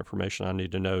me all the information I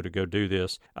need to know to go do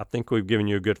this. I think we've given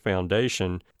you a good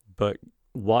foundation, but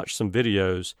watch some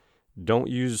videos. Don't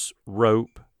use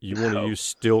rope. You want to use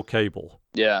steel cable.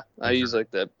 Yeah, I use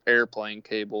like the airplane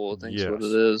cable, I think is what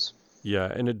it is. Yeah,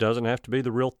 and it doesn't have to be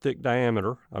the real thick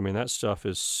diameter. I mean, that stuff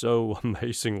is so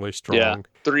amazingly strong. Yeah,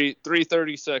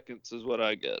 330 seconds is what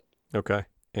I get. Okay,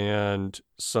 and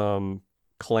some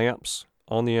clamps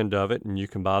on the end of it, and you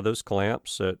can buy those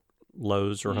clamps at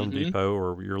Lowe's or Home Mm-hmm. Depot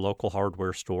or your local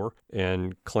hardware store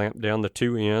and clamp down the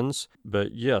two ends.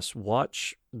 But yes,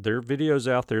 watch their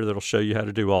videos out there that'll show you how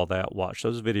to do all that. Watch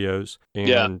those videos.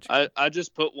 And I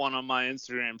just put one on my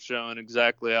Instagram showing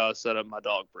exactly how I set up my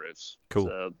dog proofs. Cool.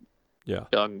 So yeah.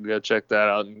 y'all can go check that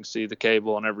out and see the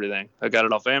cable and everything. I got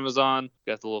it off Amazon,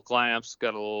 got the little clamps,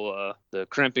 got a little the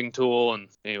crimping tool, and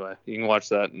anyway, you can watch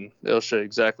that and it'll show you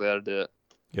exactly how to do it.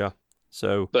 Yeah.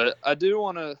 So, but I do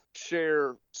want to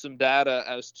share some data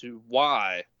as to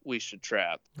why we should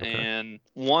trap. Okay. And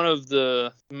one of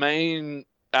the main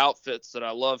outfits that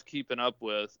I love keeping up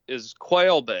with is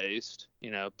quail based,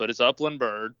 but it's upland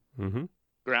bird,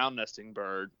 ground nesting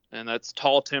bird, and that's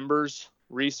Tall Timbers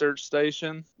Research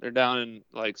Station. They're down in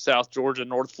like South Georgia,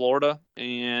 North Florida,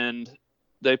 and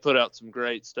they put out some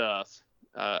great stuff.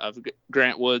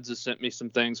 Grant Woods has sent me some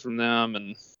things from them,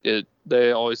 and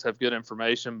they always have good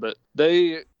information. But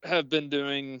they have been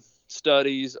doing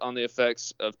studies on the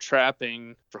effects of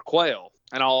trapping for quail,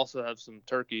 and I'll also have some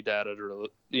turkey data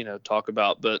to talk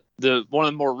about. But one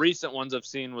of the more recent ones I've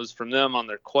seen was from them on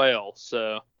their quail.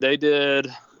 So they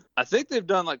did. I think they've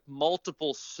done like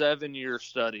multiple 7-year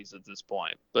studies at this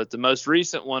point, but the most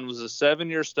recent one was a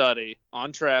 7-year study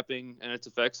on trapping and its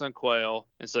effects on quail.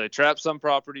 And so they trapped some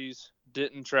properties,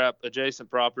 didn't trap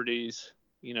adjacent properties,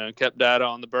 kept data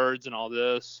on the birds and all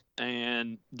this.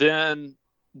 And then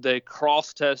they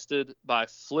cross-tested by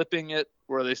flipping it,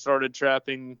 where they started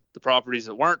trapping the properties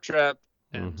that weren't trapped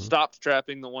and stopped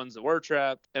trapping the ones that were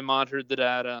trapped, and monitored the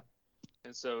data.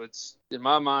 And so it's, in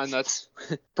my mind, that's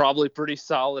probably pretty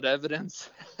solid evidence.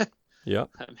 Yeah.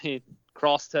 I mean,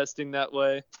 cross-testing that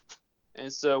way.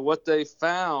 And so what they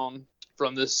found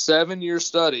from this 7-year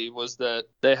study was that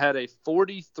they had a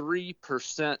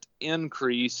 43%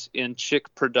 increase in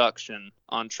chick production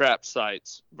on trapped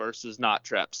sites versus not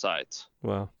trapped sites.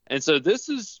 Wow. And so this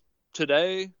is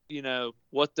today,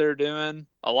 what they're doing.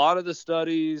 A lot of the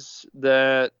studies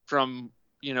that from,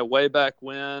 way back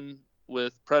when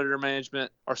with predator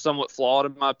management are somewhat flawed,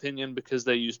 in my opinion, because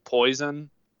they use poison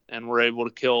and were able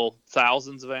to kill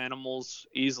thousands of animals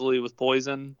easily with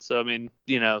poison. So, I mean,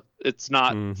 it's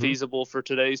not feasible for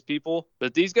today's people.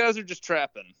 But these guys are just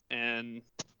trapping. And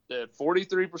they had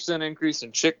 43% increase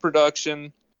in chick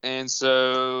production. And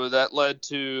so that led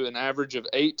to an average of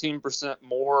 18%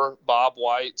 more bob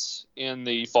whites in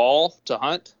the fall to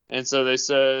hunt. And so they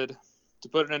said, to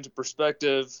put it into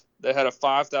perspective, they had a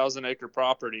 5,000 acre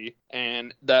property,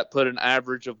 and that put an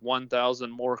average of 1,000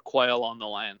 more quail on the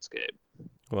landscape.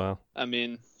 Wow. I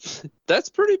mean, that's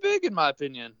pretty big in my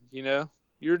opinion. You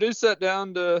reduce that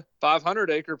down to 500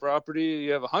 acre property,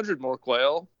 you have 100 more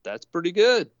quail. That's pretty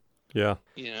good. Yeah.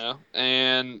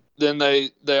 And then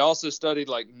they also studied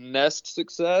like nest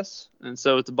success. And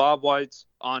so with the bob whites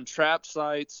on trapped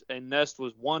sites, a nest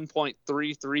was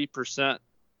 1.33%.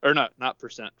 Or no, not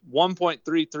percent,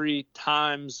 1.33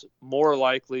 times more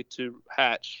likely to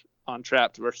hatch on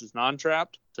trapped versus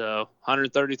non-trapped. So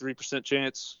 133%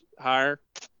 chance higher.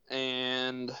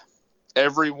 And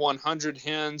every 100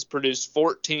 hens produced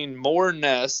 14 more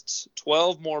nests,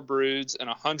 12 more broods, and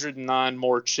 109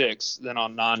 more chicks than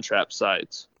on non-trapped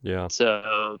sites. Yeah.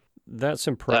 So that's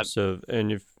impressive.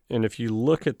 And if you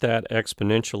look at that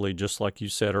exponentially, just like you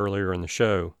said earlier in the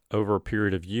show, over a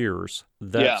period of years,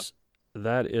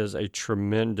 that is a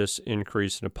tremendous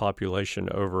increase in a population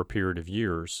over a period of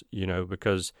years,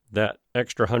 because that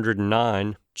extra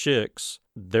 109 chicks,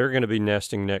 they're going to be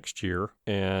nesting next year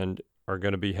and are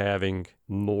going to be having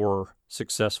more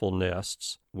successful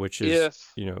nests, which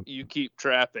is, if you keep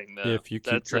trapping, though. If you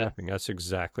keep trapping, that's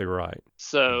exactly right.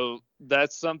 So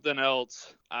that's something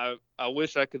else. I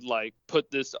wish I could put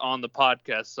this on the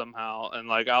podcast somehow, and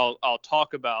I'll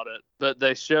talk about it. But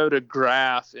they showed a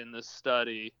graph in this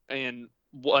study, and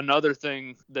another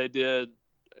thing they did.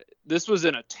 This was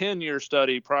in a 10-year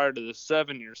study prior to the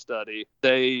 7-year study.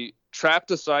 They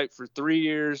trapped a site for 3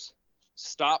 years,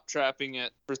 stopped trapping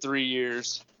it for 3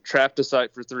 years, trapped a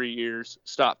site for 3 years,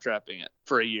 stopped trapping it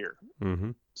for a year.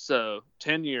 Mm-hmm. So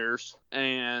 10 years,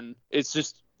 and it's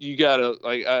just, you gotta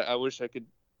I wish I could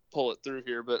pull it through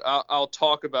here, but I'll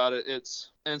talk about it.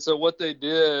 And so what they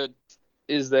did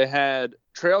is they had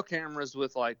trail cameras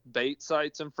with bait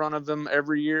sites in front of them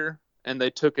every year, and they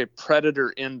took a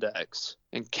predator index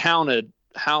and counted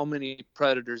how many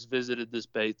predators visited this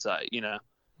bait site,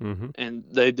 Mm-hmm. And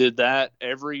they did that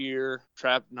every year.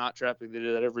 Not trapping, they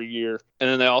did that every year. And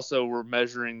then they also were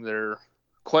measuring their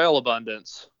quail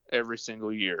abundance every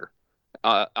single year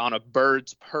on a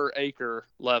birds per acre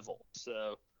level.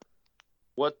 So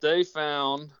what they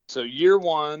found, so year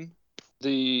one,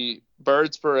 the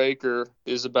birds per acre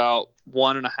is about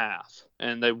 1.5.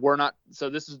 and they were not. So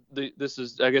this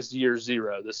is I guess year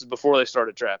 0. This is before they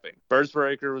started trapping. Birds per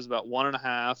acre was about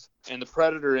 1.5, and the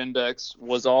predator index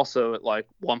was also at like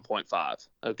 1.5.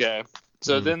 Okay,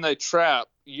 so then they trap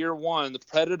year 1. The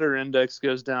predator index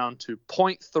goes down to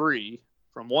 0.3,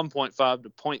 from 1.5 to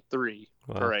 0.3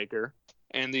 per acre.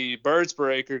 And the birds per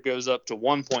acre goes up to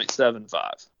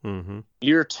 1.75. Mm-hmm.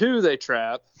 Year 2, they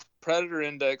trap. Predator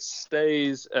index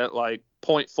stays at like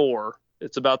 0.4.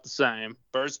 It's about the same.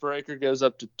 Birds per acre goes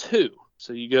up to 2.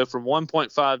 So you go from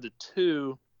 1.5 to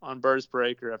 2 on birds per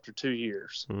acre after 2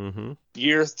 years. Mm-hmm.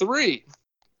 Year 3,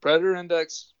 predator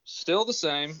index still the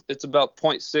same. It's about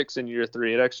 0.6 in year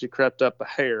 3. It actually crept up a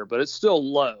hair, but it's still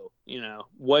low,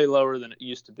 way lower than it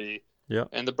used to be. Yeah.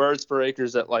 And the birds per acre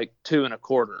is at like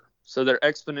 2.25. So they're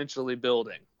exponentially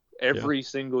building. Every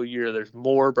single year, there's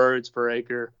more birds per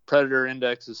acre. Predator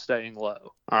index is staying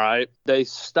low. All right. They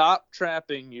stopped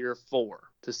trapping year 4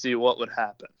 to see what would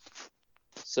happen.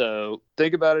 So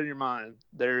think about it in your mind.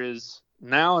 There is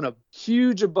now a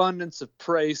huge abundance of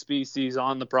prey species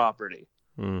on the property.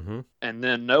 Mm-hmm. And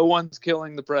then no one's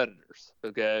killing the predators.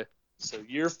 Okay. So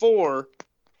year 4,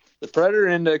 the predator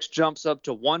index jumps up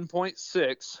to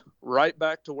 1.6, right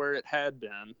back to where it had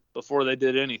been before they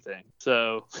did anything.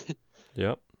 So,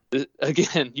 yep.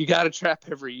 Again, you got to trap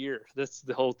every year. That's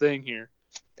the whole thing here.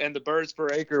 And the birds per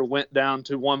acre went down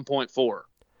to 1.4.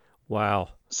 Wow.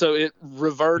 So it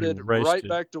reverted right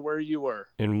back to where you were.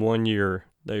 In 1 year,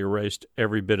 they erased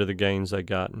every bit of the gains they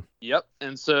gotten. Yep.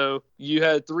 And so you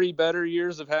had 3 better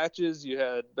years of hatches. You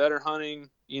had better hunting,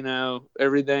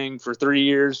 everything for 3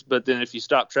 years. But then if you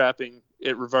stopped trapping,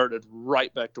 it reverted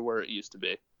right back to where it used to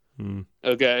be.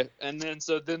 Okay. And then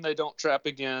they don't trap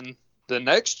again. The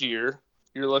next year,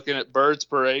 you're looking at birds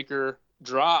per acre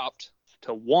dropped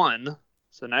to 1.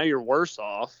 So now you're worse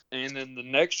off. And then the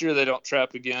next year they don't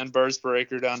trap again, birds per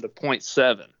acre down to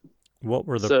 0.7. What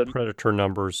were the predator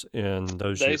numbers in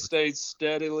those years? They stayed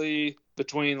steadily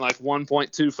between like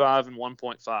 1.25 and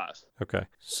 1.5. Okay.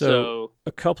 So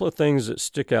a couple of things that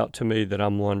stick out to me that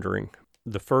I'm wondering.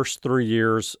 The first 3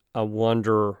 years, I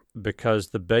wonder, because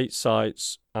the bait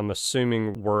sites, I'm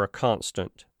assuming, were a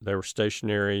constant. They were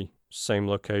stationary, same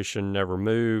location, never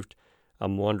moved.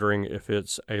 I'm wondering if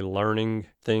it's a learning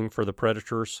thing for the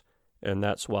predators, and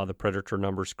that's why the predator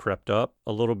numbers crept up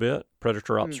a little bit.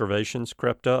 Predator observations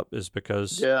crept up is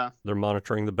because they're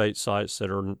monitoring the bait sites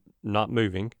that are not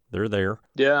moving. They're there.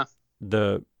 Yeah.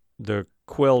 The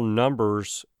quail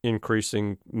numbers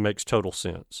increasing makes total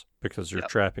sense because you're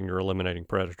trapping, you're eliminating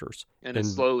predators. And it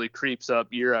slowly creeps up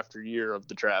year after year of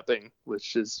the trapping,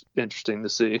 which is interesting to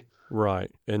see.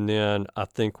 Right. And then I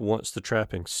think once the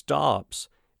trapping stops,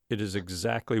 it is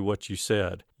exactly what you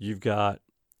said. You've got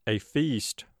a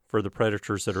feast for the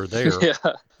predators that are there.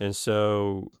 And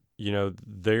so,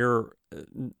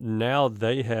 now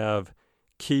they have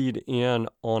keyed in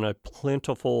on a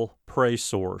plentiful prey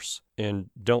source, and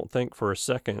don't think for a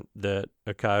second that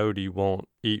a coyote won't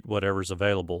eat whatever's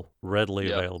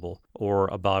readily available, or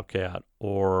a bobcat,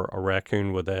 or a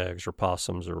raccoon with eggs, or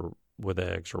possums or with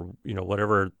eggs, or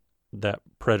whatever that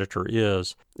predator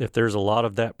is. If there's a lot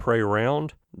of that prey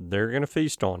around, they're going to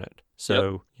feast on it.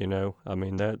 So,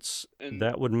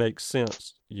 that would make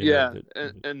sense.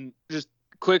 And just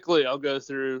quickly, I'll go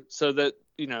through so that,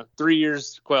 3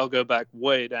 years, quail go back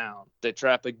way down. They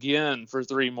trap again for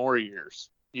 3 more years.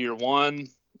 Year 1,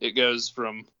 it goes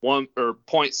from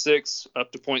 0.6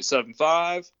 up to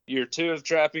 0.75. Year 2 of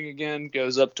trapping again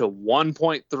goes up to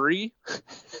 1.3.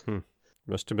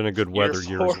 Must have been a good weather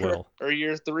year as well. Or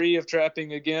year 3 of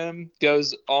trapping again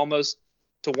goes almost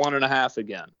to 1.5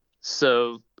 again.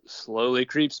 So slowly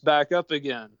creeps back up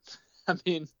again. I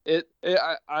mean,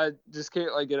 I just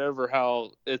can't get over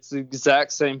how it's the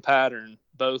exact same pattern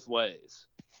both ways.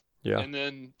 Yeah. And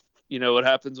then, what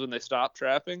happens when they stop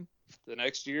trapping the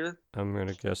next year? I'm going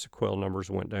to guess the quail numbers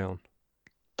went down.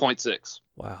 0.6.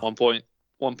 Wow.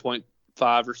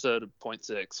 1.5 or so to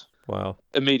 0.6. Wow.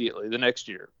 Immediately the next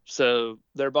year. So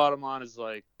their bottom line is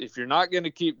if you're not going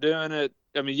to keep doing it,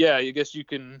 I guess you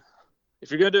can,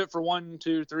 if you're going to do it for 1,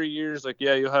 2, 3 years,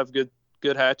 you'll have good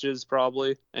hatches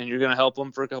probably, and you're going to help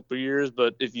them for a couple of years.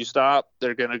 But if you stop,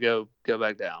 they're going to go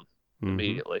back down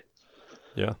immediately.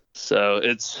 Yeah. So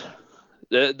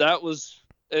that was,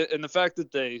 and the fact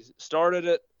that they started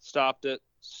it, stopped it,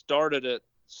 started it,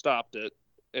 stopped it,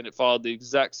 and it followed the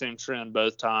exact same trend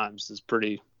both times is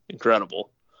pretty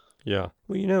incredible. Yeah.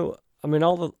 Well,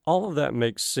 all of that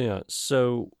makes sense.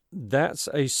 So that's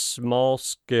a small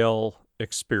scale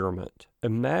experiment.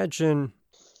 Imagine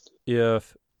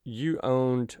if you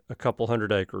owned a couple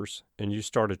hundred acres and you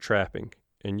started trapping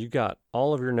and you got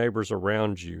all of your neighbors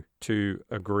around you to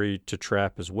agree to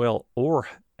trap as well, or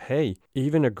hey,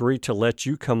 even agree to let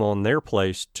you come on their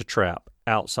place to trap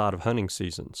outside of hunting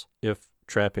seasons. If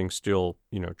trapping still,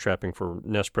 trapping for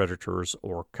nest predators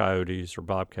or coyotes or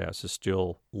bobcats is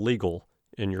still legal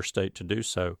in your state to do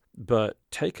so. But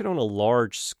take it on a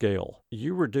large scale.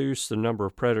 You reduce the number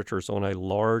of predators on a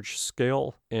large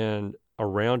scale and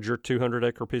around your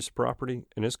 200-acre piece of property,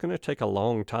 and it's going to take a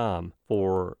long time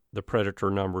for the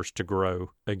predator numbers to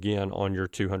grow again on your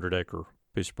 200-acre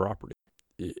piece of property.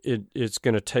 It's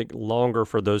going to take longer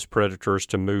for those predators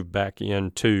to move back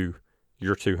into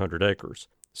your 200 acres.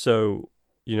 So,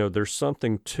 there's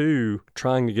something to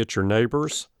trying to get your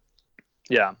neighbors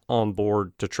on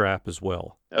board to trap as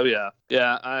well. Oh, yeah.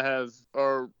 Yeah, I have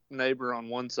our neighbor on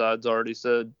one side's already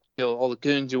said, kill all the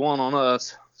coons you want on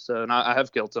us. So, and I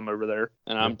have killed some over there.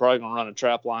 And I'm probably going to run a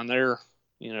trap line there,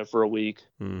 for a week.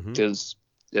 Because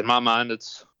in my mind,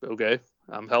 it's okay.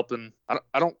 I'm helping.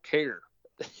 I don't care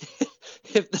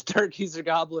if the turkeys are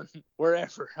gobbling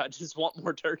wherever. I just want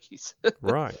more turkeys.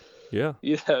 Right. Yeah.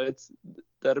 It's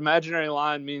that imaginary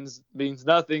line means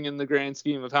nothing in the grand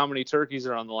scheme of how many turkeys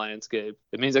are on the landscape.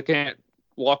 It means I can't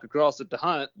walk across it to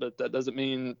hunt, but that doesn't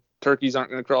mean turkeys aren't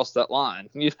going to cross that line.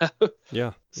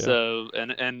 Yeah. So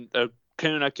and a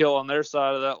coon I kill on their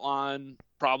side of that line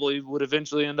probably would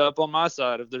eventually end up on my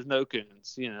side if there's no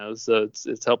coons. So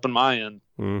it's helping my end.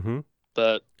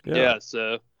 But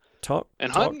so talk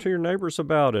to your neighbors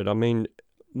about it. I mean,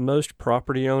 most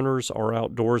property owners are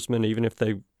outdoorsmen, even if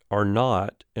they are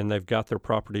not, and they've got their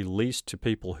property leased to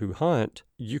people who hunt.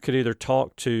 You could either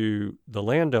talk to the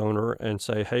landowner and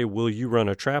say, hey, will you run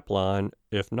a trap line?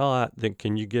 If not, then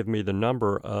can you give me the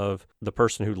number of the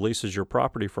person who leases your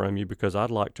property from you, because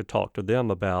I'd like to talk to them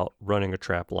about running a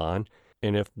trap line.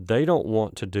 And if they don't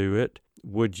want to do it,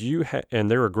 would you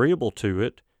and they're agreeable to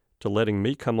it, to letting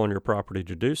me come on your property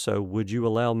to do so, would you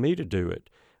allow me to do it?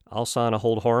 I'll sign a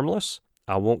hold harmless.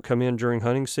 I won't come in during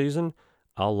hunting season.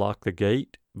 I'll lock the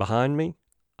gate behind me.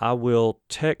 I will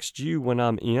text you when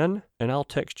I'm in, and I'll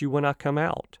text you when I come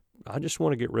out. I just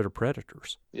want to get rid of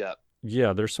predators. Yeah.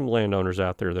 Yeah, there's some landowners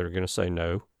out there that are going to say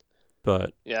no.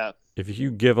 But if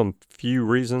you give them few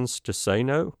reasons to say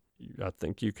no, I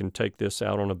think you can take this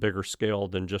out on a bigger scale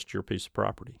than just your piece of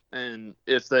property. And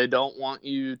if they don't want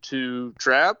you to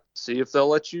trap, see if they'll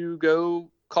let you go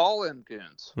call in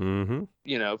coons,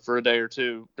 for a day or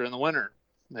two during the winter.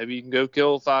 Maybe you can go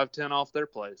kill 5-10 off their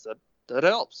place. That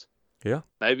helps. Yeah.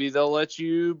 Maybe they'll let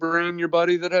you bring your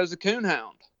buddy that has a coon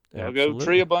hound. Go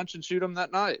tree a bunch and shoot them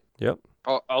that night. Yep.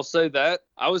 I'll say that.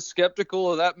 I was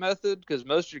skeptical of that method because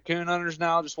most of your coon hunters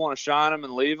now just want to shine them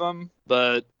and leave them.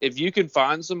 But if you can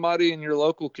find somebody in your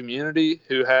local community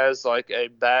who has like a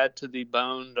bad to the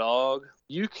bone dog,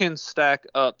 you can stack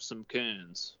up some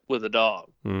coons with a dog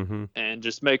and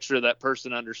just make sure that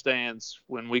person understands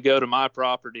when we go to my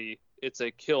property, it's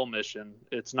a kill mission.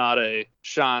 It's not a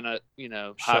shine at,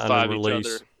 high five each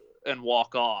other and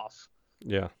walk off.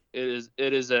 Yeah. It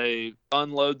is a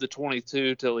unload the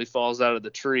 22 till he falls out of the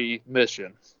tree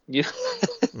mission.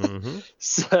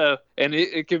 So, and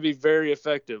it can be very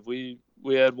effective. We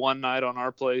had one night on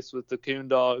our place with the coon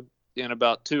dog. In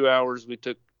about 2 hours, we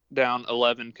took down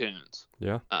 11 coons.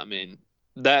 Yeah. I mean,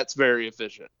 that's very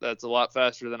efficient. That's a lot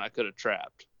faster than I could have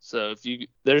trapped. So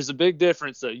there's a big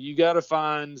difference though. You got to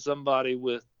find somebody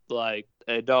with like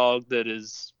a dog that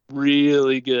is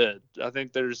really good. I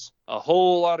think there's a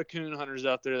whole lot of coon hunters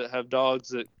out there that have dogs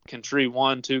that can tree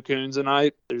 1-2 coons a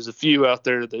night. There's a few out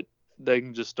there that they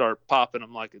can just start popping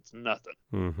them like it's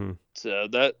nothing. So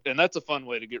that's a fun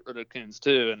way to get rid of coons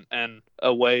too. And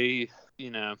a way,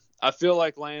 I feel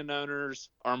like landowners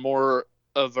are more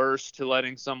averse to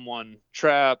letting someone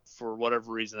trap for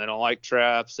whatever reason. They don't like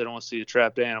traps. They don't want to see a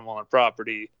trapped animal on their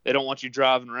property. They don't want you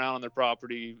driving around on their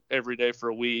property every day for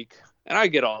a week. And I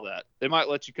get all that. They might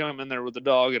let you come in there with a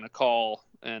dog and a call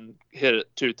and hit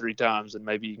it 2-3 times, and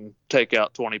maybe you can take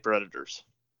out 20 predators,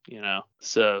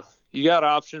 So you got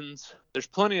options. There's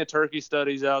plenty of turkey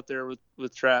studies out there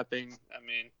with trapping. I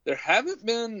mean, there haven't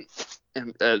been,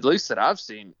 at least that I've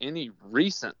seen, any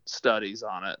recent studies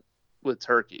on it with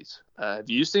turkeys.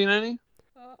 Have you seen any?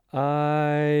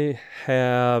 I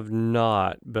have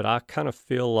not, but I kind of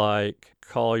feel like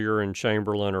Collier and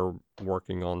Chamberlain are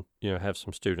working on, have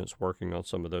some students working on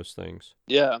some of those things.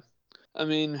 Yeah. I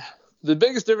mean, the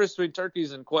biggest difference between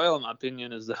turkeys and quail, in my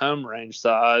opinion, is the home range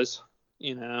size.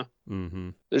 They're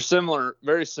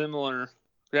very similar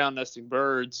ground nesting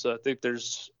birds. So I think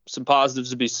there's some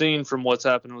positives to be seen from what's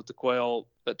happening with the quail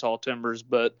at tall timbers.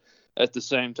 But At the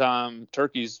same time,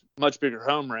 turkey's much bigger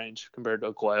home range compared to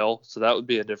a quail, so that would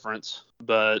be a difference.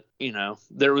 But,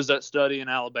 there was that study in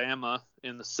Alabama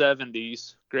in the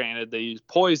 70s. Granted, they used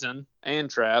poison and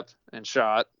trap and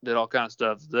shot, did all kinds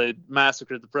of stuff. They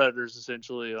massacred the predators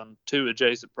essentially on 2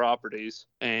 adjacent properties,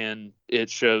 and it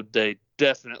showed they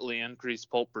definitely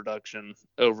increased poult production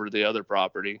over the other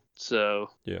property. So,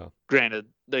 yeah, granted,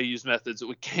 they use methods that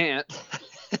we can't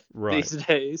right. these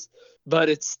days, but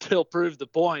it still proved the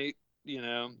point,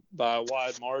 by a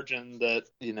wide margin that,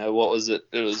 what was it?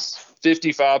 It was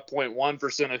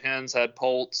 55.1% of hens had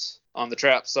poults on the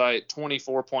trap site,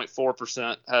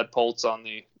 24.4% had poults on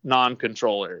the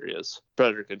non-control areas,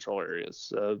 predator control areas.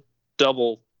 So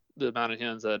double the amount of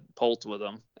hens that had poults with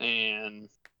them. And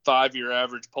 5-year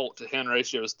average poult to hen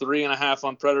ratio is 3.5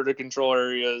 on predator control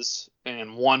areas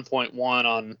and 1.1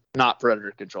 on not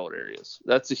predator controlled areas.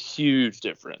 That's a huge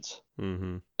difference.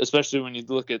 Mm-hmm. Especially when you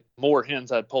look at more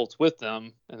hens had poults with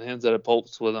them, and the hens that had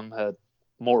poults with them had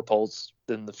more poults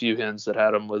than the few hens that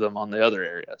had them with them on the other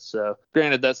area. So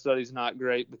granted, that study's not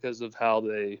great because of how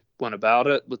they went about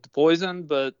it with the poison,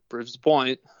 but proves the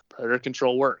point. Predator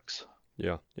control works.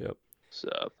 Yeah. Yep.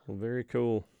 So well, very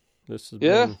cool. This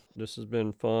has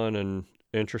been fun and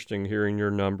interesting hearing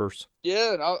your numbers.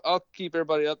 Yeah, and I'll keep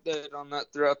everybody updated on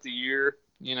that throughout the year.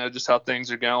 Just how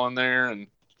things are going there, and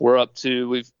we're up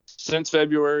to since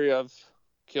February I've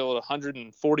killed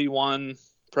 141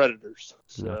 predators.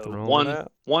 So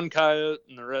one coyote,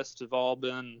 and the rest have all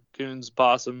been coons,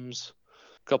 possums,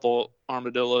 a couple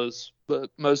armadillos, but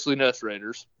mostly nest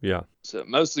raiders. Yeah. So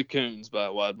mostly coons by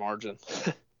a wide margin.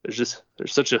 There's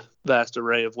such a vast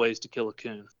array of ways to kill a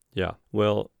coon. Yeah.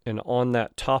 Well, and on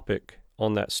that topic,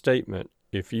 on that statement,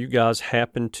 if you guys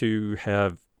happen to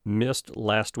have missed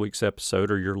last week's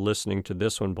episode, or you're listening to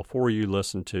this one before you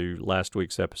listen to last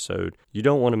week's episode, you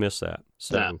don't want to miss that.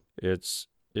 So it's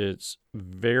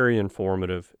very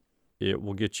informative. It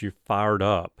will get you fired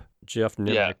up. Jeff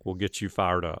Nimnick will get you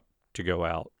fired up to go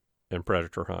out and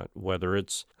predator hunt, whether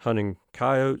it's hunting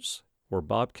coyotes or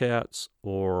bobcats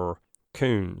or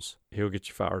coons. He'll get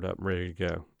you fired up and ready to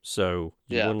go. So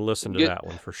you want to listen to that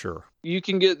one for sure. You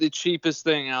can get the cheapest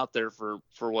thing out there for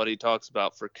what he talks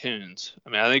about for coons.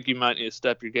 I mean, I think you might need to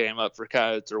step your game up for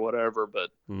coyotes or whatever, but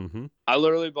I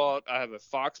literally I have a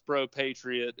Fox Pro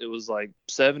Patriot. It was like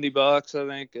 $70, I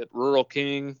think, at Rural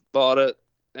King. Bought it,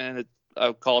 and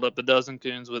I called up a dozen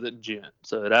coons with it in June.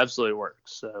 So it absolutely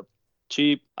works. So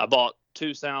cheap. I bought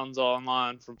 2 sounds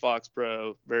online from Fox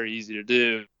Pro. Very easy to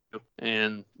do.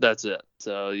 And that's it.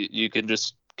 So you can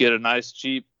just get a nice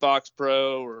cheap Fox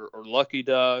Pro or Lucky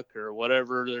Duck or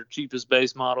whatever their cheapest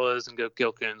base model is and go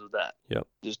kill coons with that. Yep.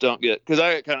 Just don't because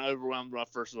I got kind of overwhelmed when I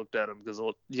first looked at them because,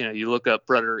 you look up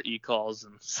predator e-calls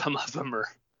and some of them are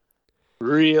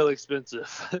real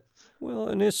expensive. Well,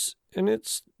 and it's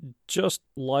just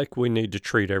like we need to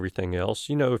treat everything else.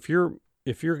 If you're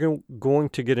going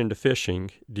to get into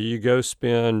fishing, do you go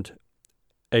spend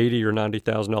 $80,000 or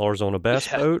 $90,000 on a bass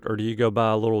boat, or do you go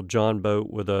buy a little John boat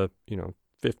with a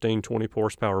 15, 20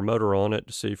 horsepower motor on it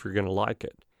to see if you're going to like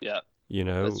it? Yeah,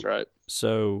 that's right.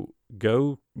 So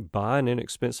go buy an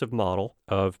inexpensive model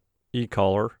of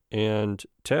e-collar and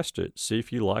test it. See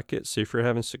if you like it. See if you're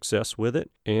having success with it.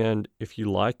 And if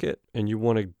you like it and you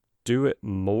want to do it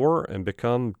more and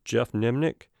become Jeff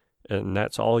Nimnick, and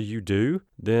that's all you do,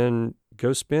 then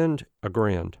go spend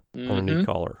 $1,000 on an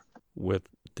e-collar with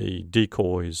the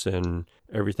decoys and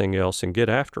everything else and get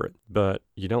after it. But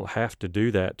you don't have to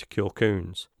do that to kill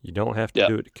coons. You don't have to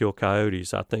do it to kill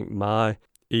coyotes. I think my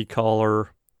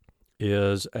e-collar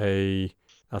is I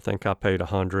think I paid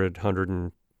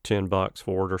 $110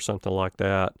 for it or something like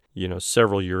that,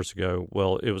 several years ago.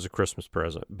 Well, it was a Christmas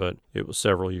present, but it was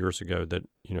several years ago that,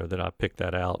 that I picked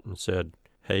that out and said,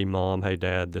 hey, Mom, hey,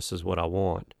 Dad, this is what I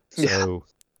want. So,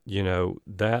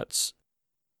 that's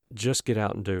just get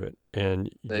out and do it. And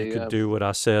you could do what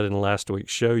I said in last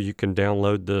week's show. You can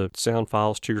download the sound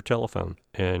files to your telephone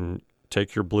and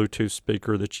take your Bluetooth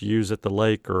speaker that you use at the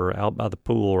lake or out by the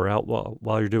pool or out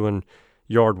while you're doing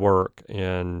yard work,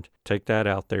 and take that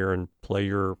out there and play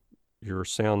your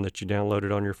sound that you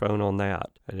downloaded on your phone on that.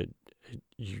 And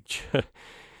you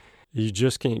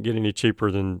just can't get any cheaper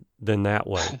than that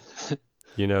way.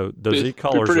 Those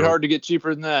e-collars pretty hard to get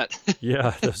cheaper than that.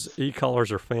 Yeah, those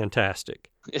e-collars are fantastic.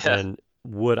 Yeah. And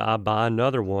would I buy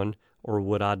another one, or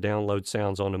would I download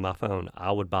sounds onto my phone?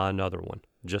 I would buy another one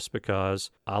just because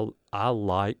I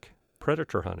like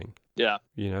predator hunting. Yeah.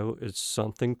 It's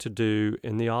something to do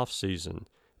in the off season,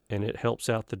 and it helps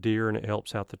out the deer and it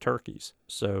helps out the turkeys.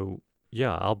 So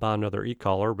yeah, I'll buy another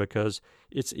e-collar because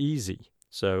it's easy.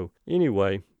 So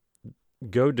anyway,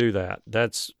 go do that.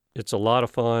 That's it's a lot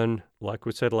of fun. Like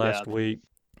we said last week,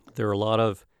 there are a lot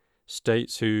of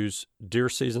states whose deer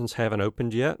seasons haven't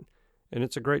opened yet, and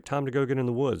it's a great time to go get in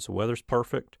the woods. The weather's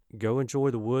perfect. Go enjoy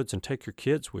the woods and take your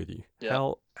kids with you.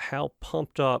 Yeah. How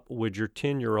pumped up would your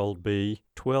 10-year-old be,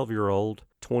 12-year-old,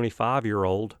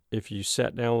 25-year-old, if you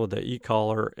sat down with the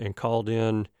e-collar and called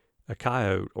in a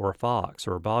coyote or a fox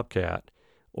or a bobcat,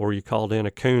 or you called in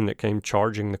a coon that came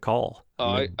charging the call?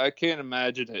 I can't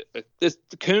imagine it.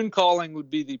 The coon calling would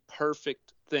be the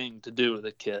perfect thing to do with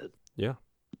a kid. Yeah.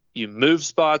 You move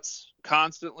spots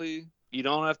constantly. You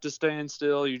don't have to stand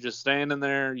still. You're just standing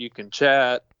there. You can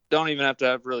chat. Don't even have to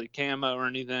have really camo or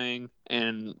anything.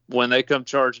 And when they come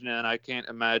charging in, I can't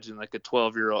imagine like a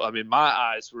 12-year-old. I mean, my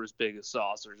eyes were as big as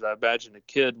saucers. I imagine a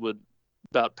kid would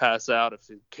about pass out if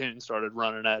a coon started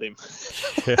running at him.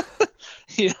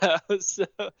 Yeah. So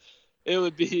it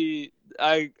would be,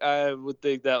 I would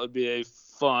think that would be a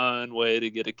fun way to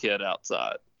get a kid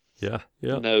outside. Yeah.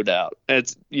 No doubt.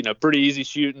 It's, pretty easy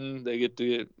shooting. They get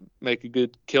to make a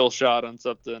good kill shot on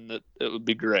something that it would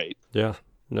be great. Yeah,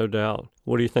 no doubt.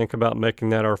 What do you think about making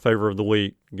that our favor of the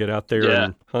week? Get out there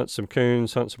and hunt some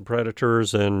coons, hunt some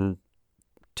predators, and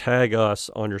tag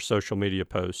us on your social media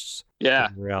posts. Yeah.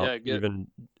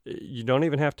 You don't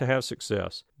even have to have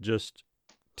success. Just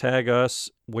tag us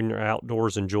when you're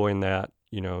outdoors enjoying that,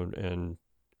 and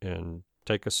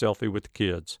take a selfie with the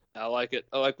kids. I like it.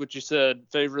 I like what you said.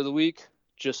 Favor of the week,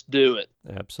 just do it.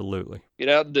 Absolutely. Get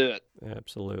out and do it.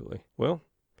 Absolutely. Well,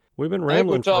 we've been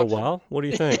rambling for a while. What do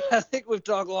you think? I think we've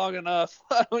talked long enough.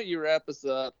 Why don't you wrap us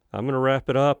up? I'm going to wrap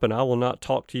it up, and I will not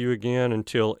talk to you again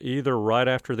until either right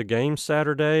after the game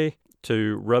Saturday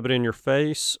to rub it in your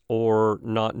face, or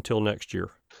not until next year.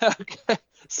 Okay.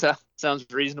 Sounds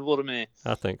reasonable to me.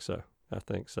 I think so.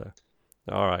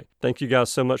 All right. Thank you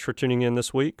guys so much for tuning in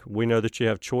this week. We know that you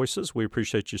have choices. We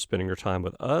appreciate you spending your time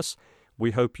with us.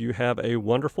 We hope you have a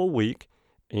wonderful week,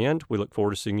 and we look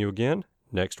forward to seeing you again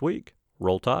next week.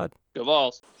 Roll Tide. Go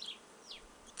Vols.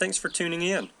 Thanks for tuning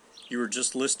in. You were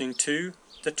just listening to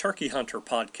the Turkey Hunter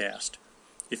podcast.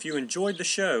 If you enjoyed the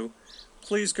show,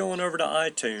 please go on over to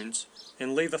iTunes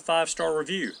and leave a 5-star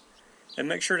review. And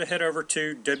make sure to head over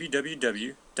to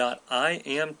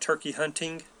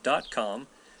www.iamturkeyhunting.com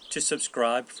to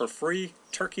subscribe for free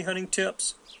turkey hunting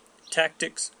tips,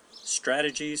 tactics,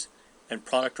 strategies, and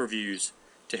product reviews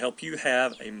to help you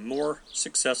have a more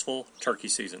successful turkey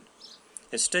season.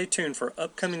 And stay tuned for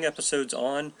upcoming episodes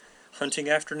on hunting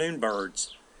afternoon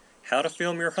birds, how to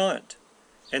film your hunt,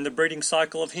 and the breeding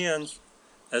cycle of hens,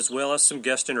 as well as some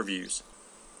guest interviews.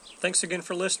 Thanks again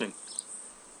for listening.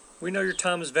 We know your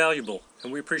time is valuable,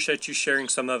 and we appreciate you sharing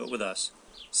some of it with us.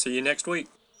 See you next week.